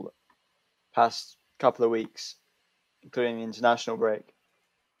well past couple of weeks, including the international break.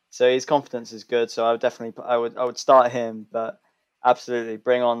 So his confidence is good. So I would definitely, I would start him, but absolutely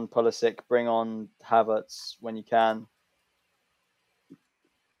bring on Pulisic, bring on Havertz when you can.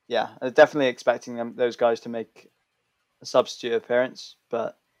 Yeah, I'm definitely expecting those guys to make a substitute appearance,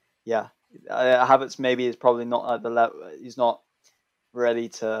 but yeah, Havertz maybe is probably not at the level. He's not ready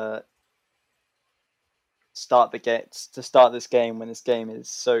to start this game when this game is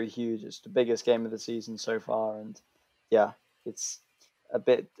so huge. It's the biggest game of the season so far, and yeah, it's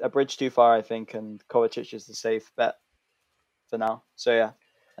a bridge too far, I think. And Kovacic is the safe bet for now. So yeah,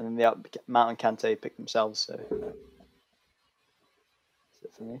 and then the Mount and Kante pick themselves. So that's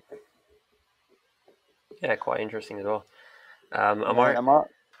it for me. Yeah, quite interesting as well. And Amar? Amar,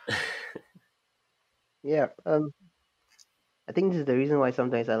 Yeah. I think this is the reason why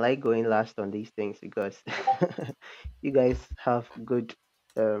sometimes I like going last on these things because you guys have good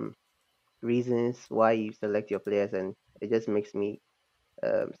um reasons why you select your players, and it just makes me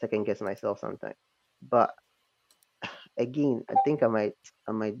second guess myself sometimes. But again, I think I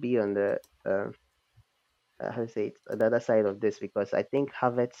might be on the how to say it, the other side of this because I think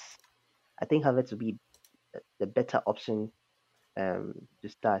Havertz would be the better option to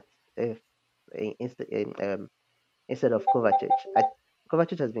start if instead of Kovacic.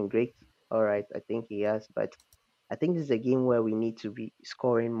 Kovacic has been great, all right. I think he has, but I think this is a game where we need to be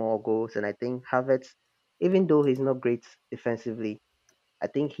scoring more goals, and I think Havertz, even though he's not great defensively, I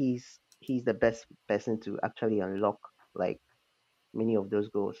think he's the best person to actually unlock like many of those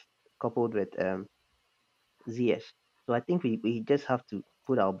goals, coupled with Ziyech. So I think we just have to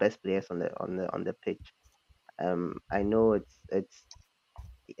put our best players on the pitch. I know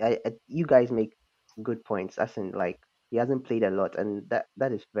you guys make good points. As in, like he hasn't played a lot, and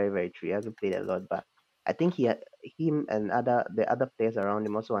that is very very true. He hasn't played a lot, but I think him and the other players around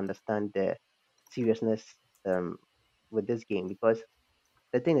him also understand the seriousness um with this game because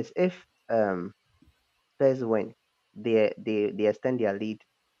the thing is, if Spurs win, they extend their lead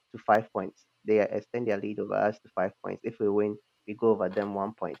to 5 points. They extend their lead over us to 5 points. If we win, we go over them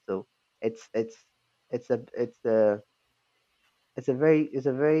 1 point. So it's it's it's a it's a it's a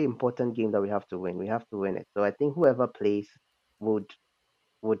very important game that we have to win. We have to win it. So I think whoever plays would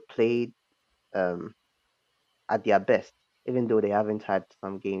play um at their best, even though they haven't had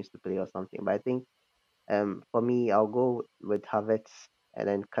some games to play or something. But I think for me, I'll go with Havertz and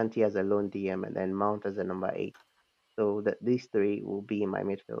then Kanti as a lone DM and then Mount as a number 8. So that these three will be in my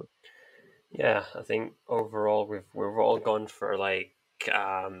midfield. Yeah, I think overall we've all gone for like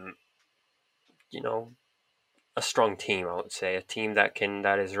um, you know a strong team. I would say a team that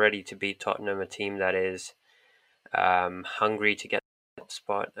is ready to beat Tottenham, a team that is hungry to get that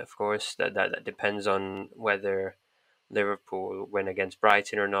spot. Of course, that depends on whether Liverpool win against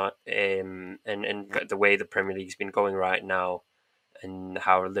Brighton or not, and the way the Premier League's been going right now, and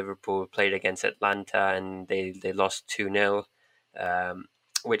how Liverpool played against Atlanta and they lost 2-0.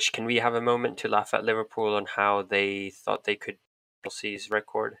 Which can we have a moment to laugh at Liverpool on how they thought they could Chelsea's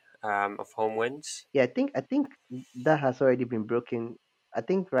record of home wins? Yeah, I think that has already been broken. I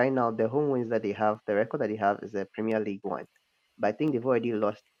think right now the home wins that they have, the record that they have is a Premier League one, but I think they've already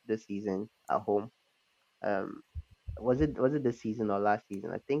lost this season at home. Um, was it this season or last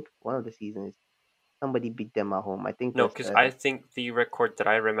season? I think one of the seasons somebody beat them at home. I think No, was because I think the record that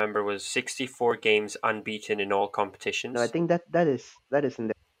I remember was 64 games unbeaten in all no, I competitions, think that is in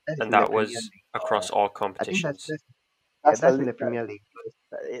and the that Premier was League. across all I think competitions. yeah, That's the that's in the Premier League.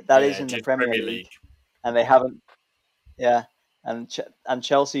 that is Yeah, in the just Premier Premier League, League. and they haven't. Yeah, and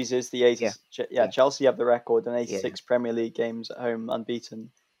Chelsea's is the 80. Yeah, Yeah, Chelsea have the record and yeah. 86 Premier League games at home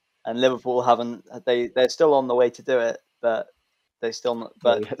unbeaten, and Liverpool haven't. They're still on the way to do it, but they still not.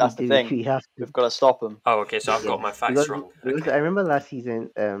 But But we that's the do thing. we have to. We've got to stop them. Oh, okay, so I've Yeah, got my facts wrong. because Okay. I remember last season,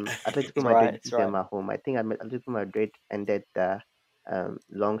 Atletico It's right. Madrid It's beat right. them at home. I think Atletico Madrid ended the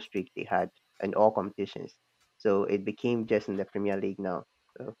long streak they had in all competitions, so it became just in the Premier League now.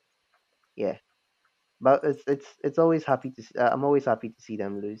 So yeah, but it's always happy to. I'm always happy to see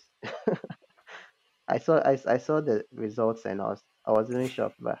them lose. I saw the results and I was even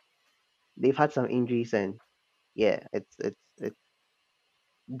shocked, but they've had some injuries and yeah, it's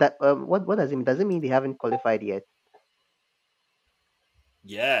that what does it mean? Does it mean they haven't qualified yet?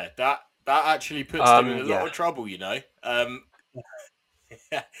 Yeah, that actually puts them in a lot Yeah. of trouble, you know.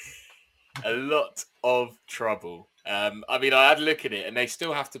 A lot of trouble. I mean, I had a look at it, and they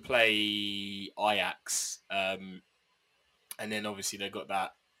still have to play Ajax, and then obviously they got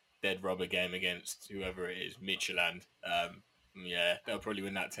that dead rubber game against whoever it is, Midtjylland. Yeah, they'll probably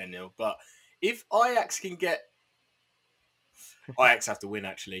win that 10-0. But if Ajax can get Ajax have to win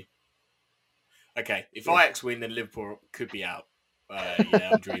actually. Okay, if Yeah. Ajax win, then Liverpool could be out.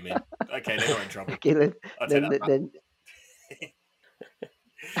 Yeah, I'm dreaming. Okay, they're not in trouble. Okay, I'll take that back. then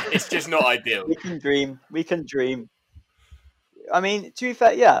It's just not ideal. We can dream. We can dream. I mean, to be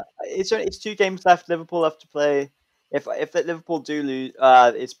fair, yeah, it's 2 games left. Liverpool have to play. If Liverpool do lose,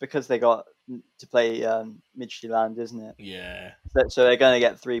 it's because they got to play Midtjylland, isn't it? Yeah. So they're going to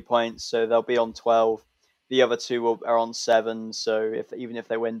get 3 points. So they'll be on 12. The other two are on 7. So even if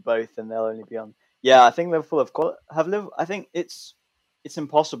they win both, then they'll only be on. Yeah, I think Liverpool have Liverpool. I think it's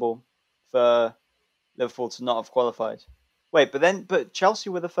impossible for Liverpool to not have qualified. Wait, but Chelsea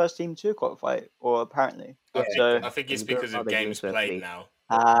were the first team to qualify, or apparently. yeah, So I think it's because because all of the games games were played played. now.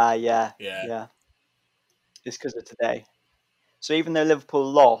 yeah, Yeah. yeah. It's because of today. So even though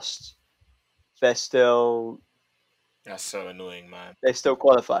Liverpool lost, they're still That's so annoying, man.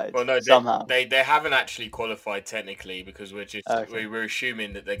 qualified Well, no, somehow. they haven't actually qualified technically because Okay. we're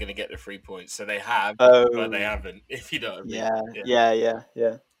assuming that they're going to get the 3 points. So they have, Oh, but they haven't. If you know what I mean.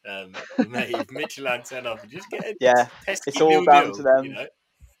 yeah. Mate, if Michelin turn up and just get a Yeah, pesky it's all down 0-0, to you them. know.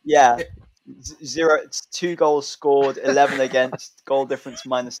 Yeah, 2 goals scored, 11 against, goal difference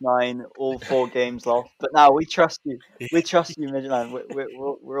 -9, all 4 games lost. But now we trust you. We trust you, Midtjylland.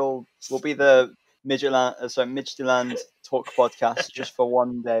 We'll be the Midtjylland Talk podcast just for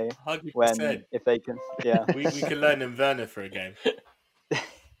one day 100%. if they can. Yeah, We can learn them Werner for a game.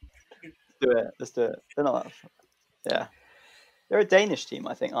 do it. Let's do it. They're not that. Yeah, they're a Danish team,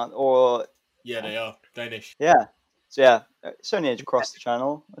 I think, aren't? Or Yeah, they are Danish. yeah. So yeah, it's only across the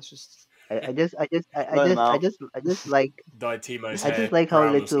channel. Let's just loan them out. Dye Timo's I hair just like how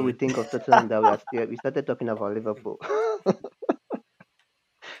brown or little we something. think of Tottenham that we started talking about Liverpool.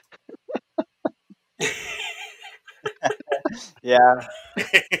 Yeah.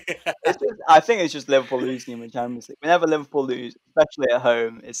 I think it's just Liverpool losing in the Champions League. Whenever Liverpool lose, especially at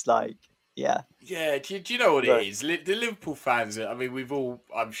home, it's like Yeah, Yeah, do you know what it Right. is? The Liverpool fans, I mean,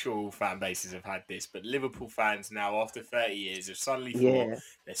 I'm sure all fan bases have had this, but Liverpool fans now, after 30 years, have suddenly thought Yeah,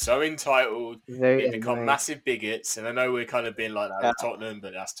 they're so entitled, very they've become annoying. massive bigots. And I know we're kind of being like that yeah, with Tottenham,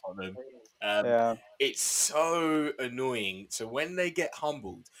 but that's Tottenham. Um, yeah. it's so annoying. So when they get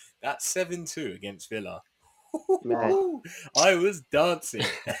humbled, that 7-2 against Villa, Man, I was dancing.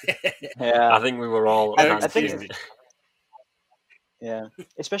 Yeah. I think we were all I, No, I dancing. think, excuse me. yeah,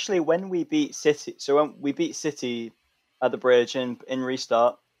 especially when we beat City. So when we beat City at the bridge in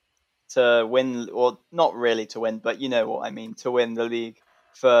restart to win, or not really to win, but you know what I mean, to win the league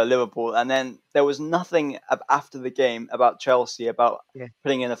for Liverpool. And then there was nothing after the game about Chelsea, about yeah.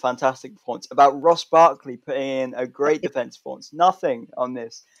 putting in a fantastic performance, about Ross Barkley putting in a great defense performance. Nothing on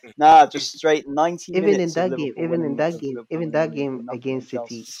this. Nah, just straight 90 minutes of Liverpool winning, Even the that league game and nothing on against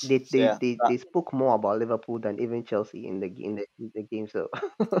City, Chelsea. they So they, yeah, they, that, they spoke more about Liverpool than even Chelsea in the game. So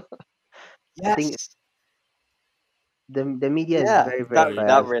I think yes, the media is yeah, very No, very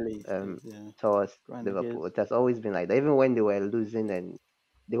that biased really, um yeah, towards grinding gears. Liverpool. It has always been like that. Even when they were losing and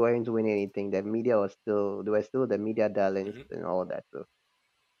they weren't winning anything, the media was still they were still the media darlings Mhm. and all that. So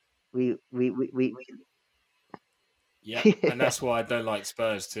we Yeah, and that's why I don't like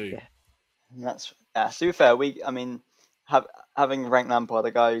Spurs too. yeah. And that's yeah. To be fair, I mean, have, having Frank Lampard,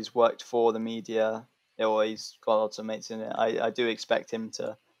 a guy who's worked for the media, or he's got lots of mates in it. I do expect him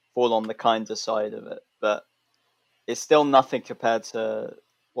to fall on the kinder side of it, but it's still nothing compared to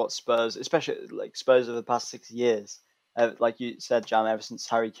what Spurs, especially like Spurs over the past 6 years. Like you said, Jam, ever since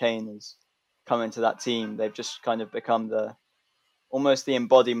Harry Kane has come into that team, they've just kind of become the almost the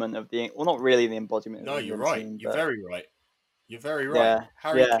embodiment of the well, not really the embodiment of No, the you're England right. team, You're but very right. You're very right. yeah,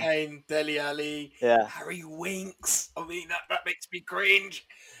 Harry yeah, Kane, Deli Ali, yeah. Harry Winks. I mean, that makes me cringe.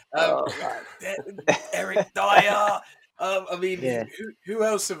 Um, Oh man. Eric Dyer. I mean, Yeah. who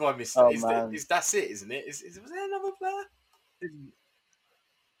else have I missed? Oh man. That's it, isn't it? Was there another player?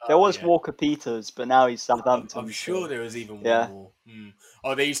 There Oh was yeah. Walker Peters, but now he's I'm Southampton, sure so there was even one yeah. more.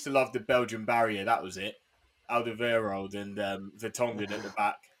 Oh, they used to love the Belgian barrier. That was it. Alderweireld and Vertonghen at the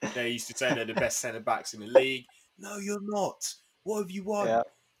back. They used to say they're the best centre backs in the league. No, you're not. What have you won? Yeah.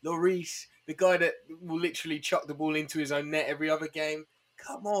 Lloris, the guy that will literally chuck the ball into his own net every other game.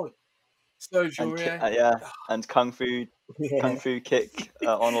 Come on. So And Jure. yeah, and Kung Fu kick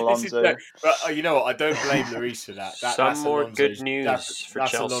on This is no, Alonso. but you know what? I don't blame Lloris for that. Some more good news for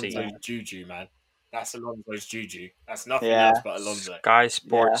That's Chelsea. Alonso's juju, man. That's Alonso's juju. That's nothing Yeah, else but Alonso. Sky yeah.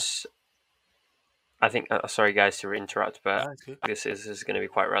 Sports. I think. Sorry, guys, to interrupt, but No, it's good. this is going to be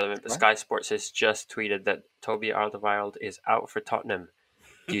quite relevant. But Right. Sky Sports has just tweeted that Toby Alderweireld is out for Tottenham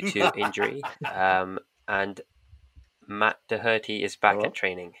due to injury, and Matt Doherty is back Oh, at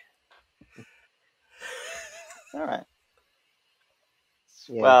training. All right.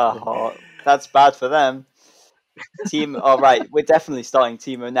 yeah. Well, that's bad for them. Team. Oh right, we're definitely starting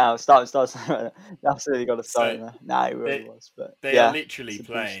Timo now. Start. Absolutely got to start So him. Nah, he already they was, but they are yeah, literally it's a boost.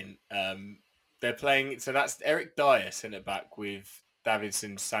 playing. They're playing. So that's Eric Dyer centre back with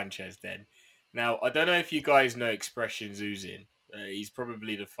Davinson Sanchez. Then now I don't know if you guys know Expression Zuzin. He's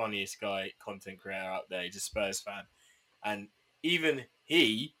probably the funniest content creator out there. He's a Spurs fan, and even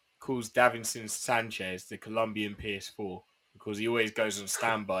he calls Davinson Sanchez the Colombian PS4 because he always goes on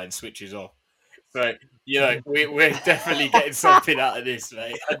standby and switches off. So we're definitely getting something out of this,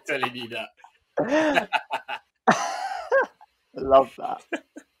 mate. I'm telling you that. Love that.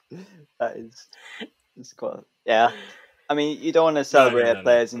 That is, it's quite. Yeah, I mean, you don't want to No, celebrate a no,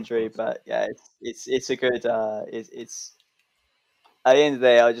 player's of injury, course. but yeah, it's a good. It's at the end of the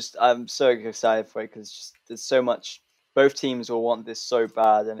day, I'm so excited for it because just there's so much. Both teams will want this so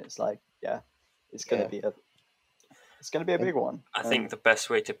bad, and it's like, yeah, it's gonna Yeah. be a it's gonna be a And big one. I think the best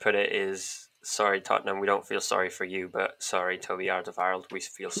way to put it is, sorry Tottenham, we don't feel sorry for you, but sorry Toby Alderweireld, we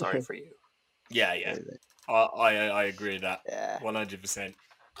feel sorry for you. Yeah, yeah. I agree with that. Yeah, 100%.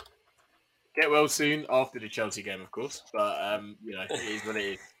 Get well soon after the Chelsea game, of course. But it is what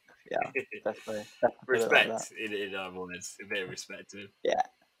it is. yeah, definitely put it like that. Respect in other words, a bit of respect to him. Yeah,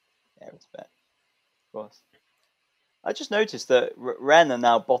 yeah, respect, of course. I just noticed that Rennes are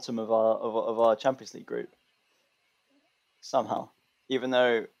now bottom of our Champions League group somehow, even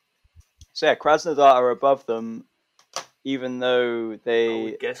though so yeah, Krasnodar are above them, even though I they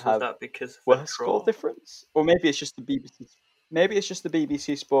would guess was have that because of the worse goal draw? difference, or maybe it's just the BBC. Maybe it's just the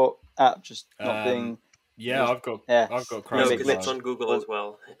BBC Sport app just not being Yeah, just I've got being a No, bit because it's Krasnodar. glitchy. on Google Or as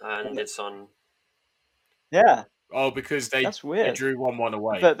well, and it's on. yeah, Oh, because they that's they weird. drew 1-1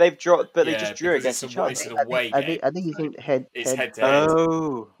 away. But they've dropped. But they Yeah, just drew because against each other. it's an are they away are they game. are they So using it's head to head.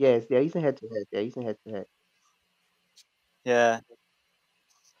 Oh, Yes, they're using head to head. They're using head to head. yeah.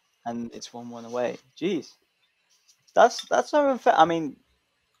 and it's 1-1 away. Jeez, that's so unfair. I mean,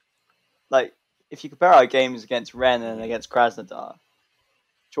 like if you compare our games against Rennes and against Krasnodar,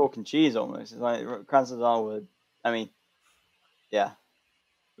 chalk and cheese almost. It's like Krasnodar would. I mean, yeah,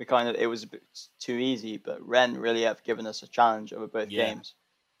 it was a bit too easy, but Rennes really have given us a challenge over both games.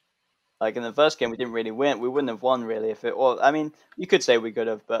 Like in the first game, we didn't really win. We wouldn't have won really if it. Well, I mean, you could say we could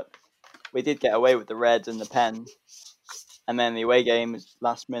have, but we did get away with the Reds and the pen, and then the away game was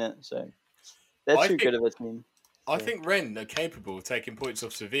last minute. So they're too good of a team. I think Rennes are capable of taking points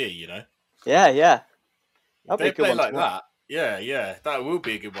off Sevilla. You know. Yeah. If they play like that, yeah, that will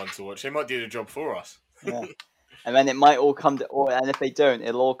be a good one to watch. They might do the job for us. Yeah. And then it might all come to, and if they don't,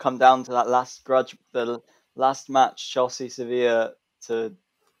 it'll all come down to that last grudge, the last match, Chelsea Sevilla, to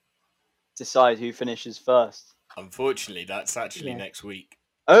decide who finishes first. Unfortunately, that's actually next week.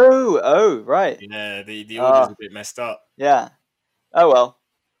 Oh, right. Yeah, the order's a bit messed up. Yeah. Oh well,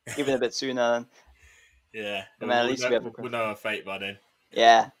 even a bit sooner. Then. Yeah. And then at least we'll know our fate by then.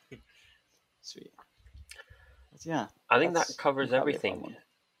 Yeah. Sweet. But yeah. I think that covers everything.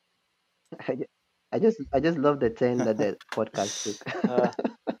 I just love the turn that the podcast took.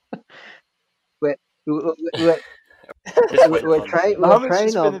 We're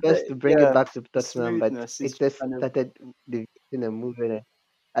trying our best to bring it back to Tottenham, but it just started moving.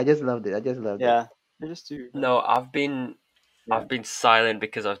 I just loved it. Yeah, I just do. No, I've been silent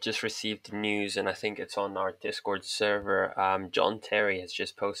because I've just received news, and I think it's on our Discord server. John Terry has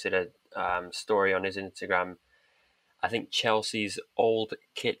just posted a story on his Instagram. I think Chelsea's old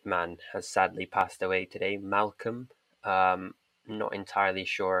kit man has sadly passed away today. Malcolm, not entirely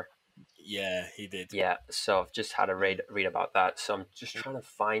sure. Yeah, he did. Yeah, so I've just had a read about that. So I'm just trying to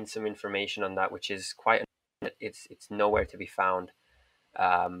find some information on that, which is quite. It's nowhere to be found,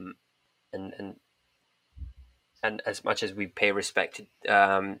 and as much as we pay respect to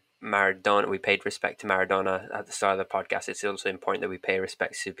Maradona, we paid respect to Maradona at the start of the podcast. It's also important that we pay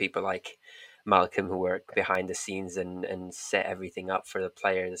respect to people like Malcolm, who work behind the scenes and set everything up for the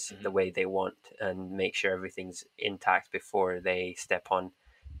players the way they want and make sure everything's intact before they step on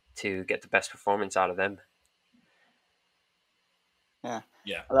to get the best performance out of them. Yeah.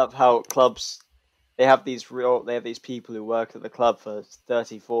 I love how clubs, they have these people who work at the club for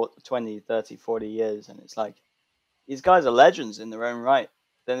 30, 40 years, and it's like, these guys are legends in their own right.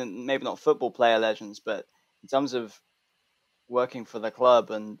 Then maybe not football player legends, but in terms of working for the club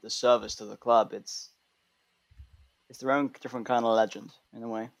and the service to the club, it's their own different kind of legend in a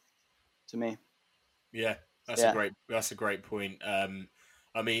way, to me. Yeah, that's a great point.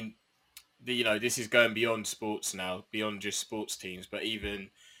 I mean, this is going beyond sports now, beyond just sports teams, but even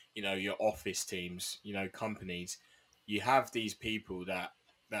your office teams, companies. You have these people that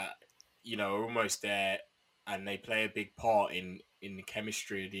are almost there, and they play a big part in the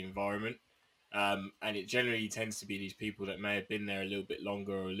chemistry of the environment. And it generally tends to be these people that may have been there a little bit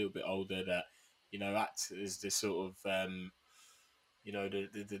longer or a little bit older that act as the sort of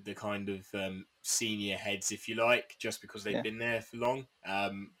the kind of senior heads, if you like, just because they've been there for long.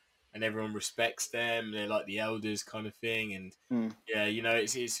 And everyone respects them. They're like the elders kind of thing. And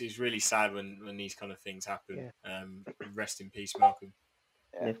it's really sad when these kind of things happen. Rest in peace, Malcolm.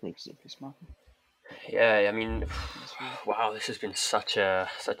 Yeah, definitely. Rest in peace, Malcolm. Yeah, I mean, wow, this has been such a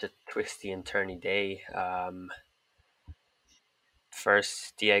twisty and turny day.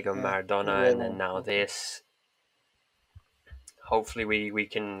 First Diego Maradona, and then now this. Hopefully, we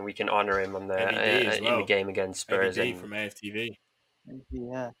can honor him on the in the game against Spurs. and from AFTV.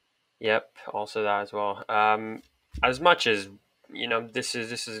 Yeah. Yep, also that as well. As much as this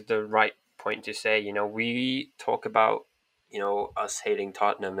is the right point to say. We talk about us hating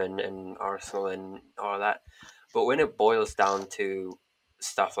Tottenham and Arsenal and all that, but when it boils down to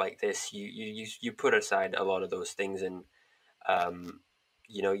stuff like this, you put aside a lot of those things, and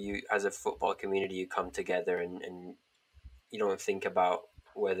you as a football community, you come together and you don't think about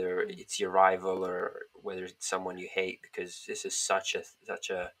whether it's your rival or whether it's someone you hate, because this is such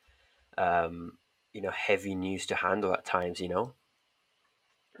a heavy news to handle at times,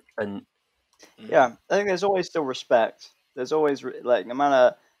 and yeah, I think there's always still respect. There's always like, no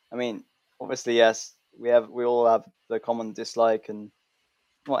matter, I mean, obviously, yes, we all have the common dislike and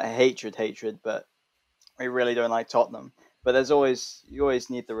not hatred, but we really don't like Tottenham. But you always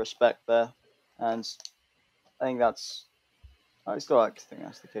need the respect there, and I think I still like to think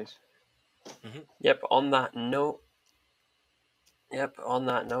that's the case. Yep. On that note, I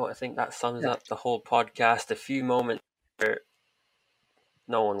think that sums up the whole podcast. A few moments where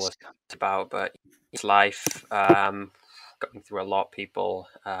no one was about, but it's life. Going through a lot, people.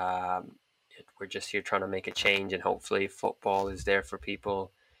 We're just here trying to make a change, and hopefully, football is there for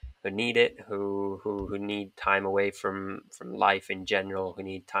people need it, who need time away from life in general, who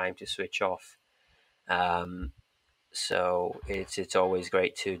need time to switch off. So it's always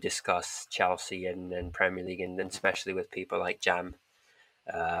great to discuss Chelsea and Premier League, and especially with people like Jam.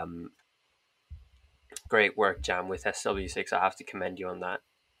 Um, Great work, Jam, with SW6. I have to commend you on that.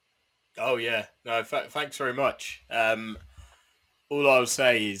 Oh yeah, no, thanks very much. All I'll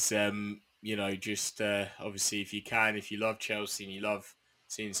say is, just obviously, if you love Chelsea and you love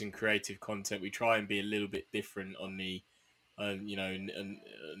seeing some creative content, we try and be a little bit different on the,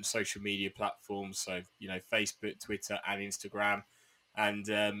 on social media platforms. So, Facebook, Twitter, and Instagram. And,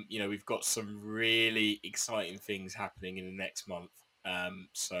 we've got some really exciting things happening in the next month.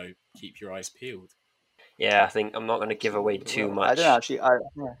 So keep your eyes peeled. Yeah, I think I'm not going to give away too Well, I don't much, actually.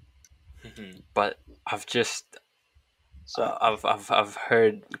 but I've just So I've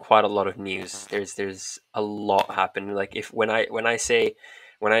heard quite a lot of news. There's a lot happening. Like if when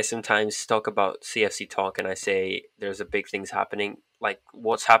I sometimes talk about CFC talk and I say there's a big things happening, like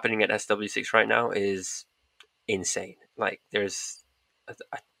what's happening at SW6 right now is insane. Like there's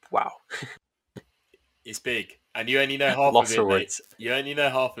wow, It's big. And you only know half of lost for it, mate. words. You only know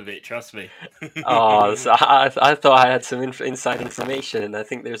half of it, trust me. Oh, so I thought I had some inside information, and I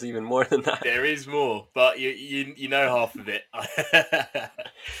think there's even more than that. There is more, but you know half of it.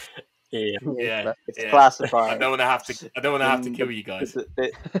 Yeah, Yeah, it's yeah. I classified. don't want to have to. I don't want to have to kill you guys.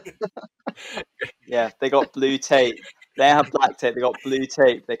 Yeah, they got blue tape. They have black tape. They got blue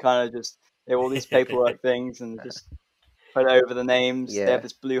tape. They kind of just they have all these paperwork things and just put over the names. They have Yeah.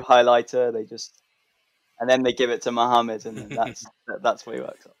 this blue highlighter. And then they give it to Mohammed, and then that's what he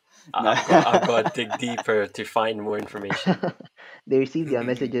works on. No. I've got to dig deeper to find more information. They receive their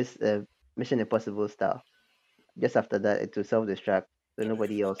messages Mission Impossible style. Just after that, it will self-destruct, so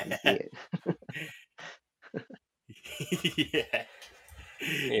nobody else will see it. Yeah.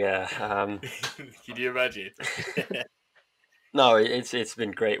 Yeah. Can you imagine? No, it's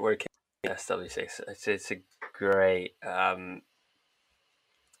been great working at SW6. It's a great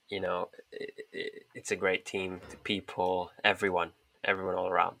it's a great team, the people, everyone all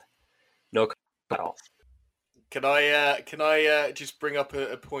around. No at all. Can I just bring up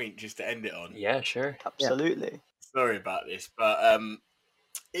a point just to end it on? Yeah, sure. Absolutely. Sorry about this, but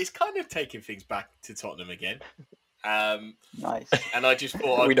it's kind of taking things back to Tottenham again. Nice. And I just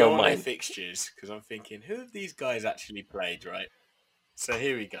thought We I'd go don't on their mind. fixtures because I'm thinking, who have these guys actually played, right? So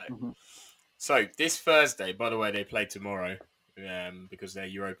here we go. Mhm. So this Thursday, by the way, they play tomorrow because they're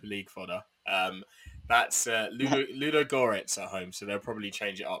Europa League fodder. That's Ludo Goretz at home, so they'll probably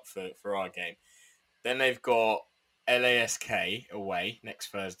change it up for our game. Then they've got LASK away next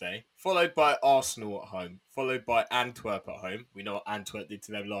Thursday, followed by Arsenal at home, followed by Antwerp at home. We know what Antwerp did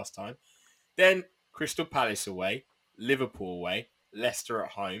to them last time. Then Crystal Palace away, Liverpool away, Leicester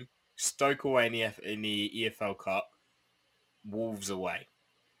at home, Stoke away in the EFL Cup, Wolves away.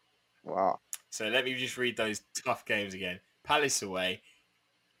 Wow. So let me just read those tough games again. Palace away,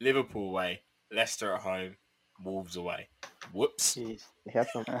 Liverpool away, Leicester at home, Wolves away. Whoops. Jeez. They have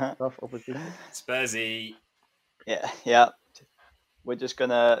some Uh-huh. tough opposition. Spursy. Yeah. We're just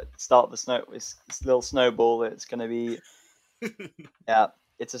gonna start this little snowball. It's gonna be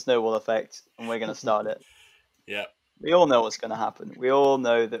it's a snowball effect, and we're gonna start it. Yeah. We all know what's gonna happen. We all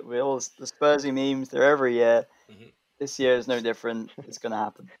know that the Spursy memes. They're every year. Mhm. This year is no different. It's gonna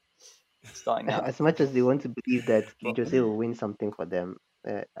happen. Starting now. As much as they want to believe that But- Jose will win something for them,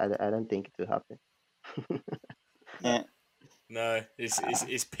 I don't think it will happen. Yeah. No,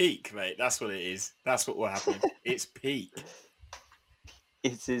 it's peak, mate. That's what it is. That's what will happen. It's peak.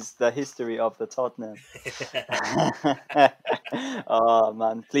 It is the history of the Tottenham. Oh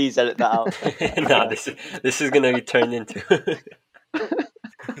man, please edit that out. No, this is gonna be turned into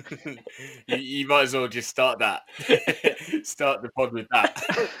you might as well just start that. Start the pod with that.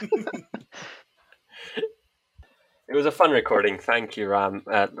 It was a fun recording. Thank you, Ram.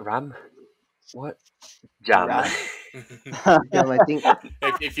 Ram? What? Jam. Ram? Yeah, I think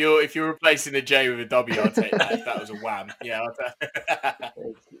if you're replacing the J with a W, I'll take that. If that was a wham. Yeah,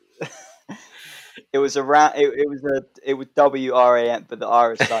 It was a it was WRAM, but the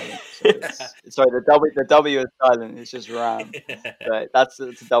R is silent. So the W is silent. It's just Ram. But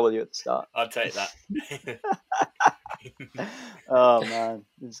it's a W at the start. I'll take that. Oh man,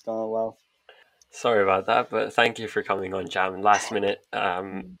 this is going well. Sorry about that, but thank you for coming on, Jam. Last minute.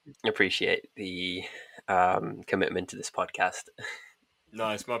 Appreciate the commitment to this podcast. No,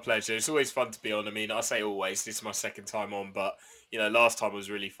 it's my pleasure. It's always fun to be on. I mean, I say always. This is my second time on, but last time was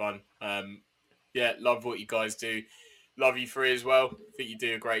really fun. Yeah, love what you guys do. Love you three as well. I think you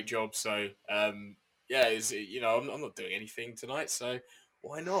do a great job. So, yeah, I'm not doing anything tonight, so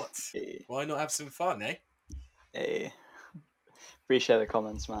Why not? Why not have some fun, eh? Hey, appreciate the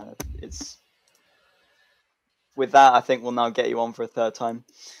comments, man. It's with that, I think we'll now get you on for a third time.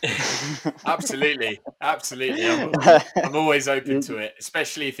 Absolutely. I'm always open to it,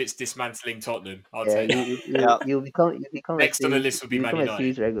 especially if it's dismantling Tottenham. I'll Yeah, take Yeah. you become a next on the series list will be Man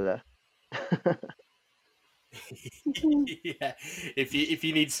United. regular. Yeah, if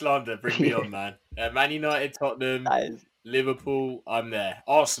you need slander, bring me on, man. Man United, Tottenham, That is, Liverpool, I'm there.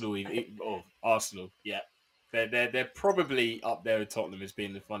 Arsenal, Arsenal, yeah, they're probably up there with Tottenham as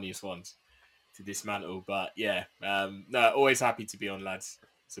being the funniest ones to dismantle. But yeah, no, always happy to be on, lads.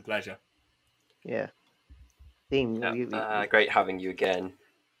 It's a pleasure. Yeah, same. Great having you again.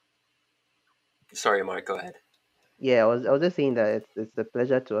 Sorry, Mark, go ahead. Yeah, I was just saying that it's a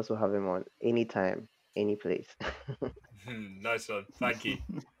pleasure to also have him on anytime, any place. Nice one, thank you.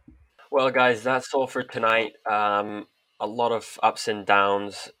 Well, guys, that's all for tonight. A lot of ups and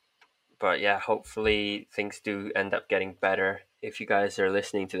downs, but yeah, hopefully things do end up getting better. If you guys are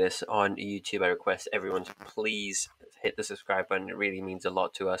listening to this on YouTube, I request everyone to please hit the subscribe button. It really means a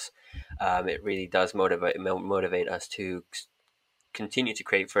lot to us. It really does motivate us to continue to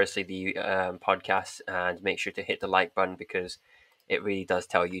create firstly the podcast, and make sure to hit the like button, because it really does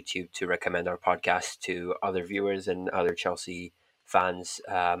tell YouTube to recommend our podcast to other viewers and other Chelsea fans,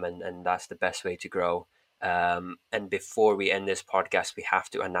 and that's the best way to grow. And before we end this podcast, we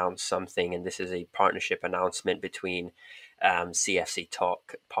have to announce something, and this is a partnership announcement between CFC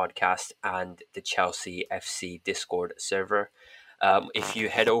Talk podcast and the Chelsea FC Discord server. If you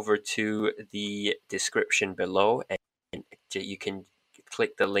head over to the description below, and you can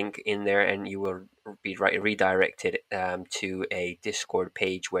click the link in there, and you will be redirected to a Discord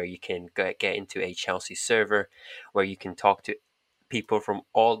page where you can get into a Chelsea server, where you can talk to people from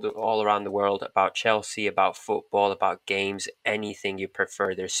all around the world about Chelsea, about football, about games, anything you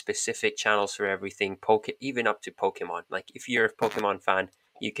prefer. There's specific channels for everything, even up to Pokemon. Like if you're a Pokemon fan,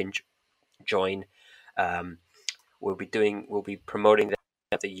 you can join. Um, we'll be promoting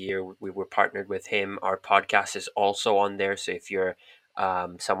that the year. We were partnered with him. Our podcast is also on there, so if you're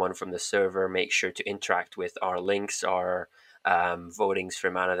someone from the server, make sure to interact with our links, our votings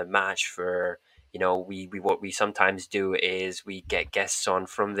for man of the match. For we what we sometimes do is we get guests on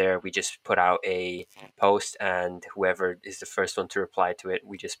from there. We just put out a post, and whoever is the first one to reply to it,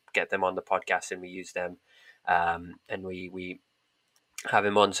 we just get them on the podcast and we use them. And we have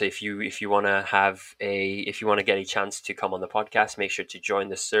him on. So if you want to get a chance to come on the podcast, make sure to join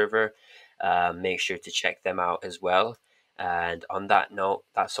the server. Make sure to check them out as well. And on that note,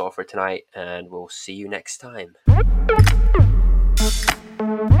 that's all for tonight, and we'll see you next time.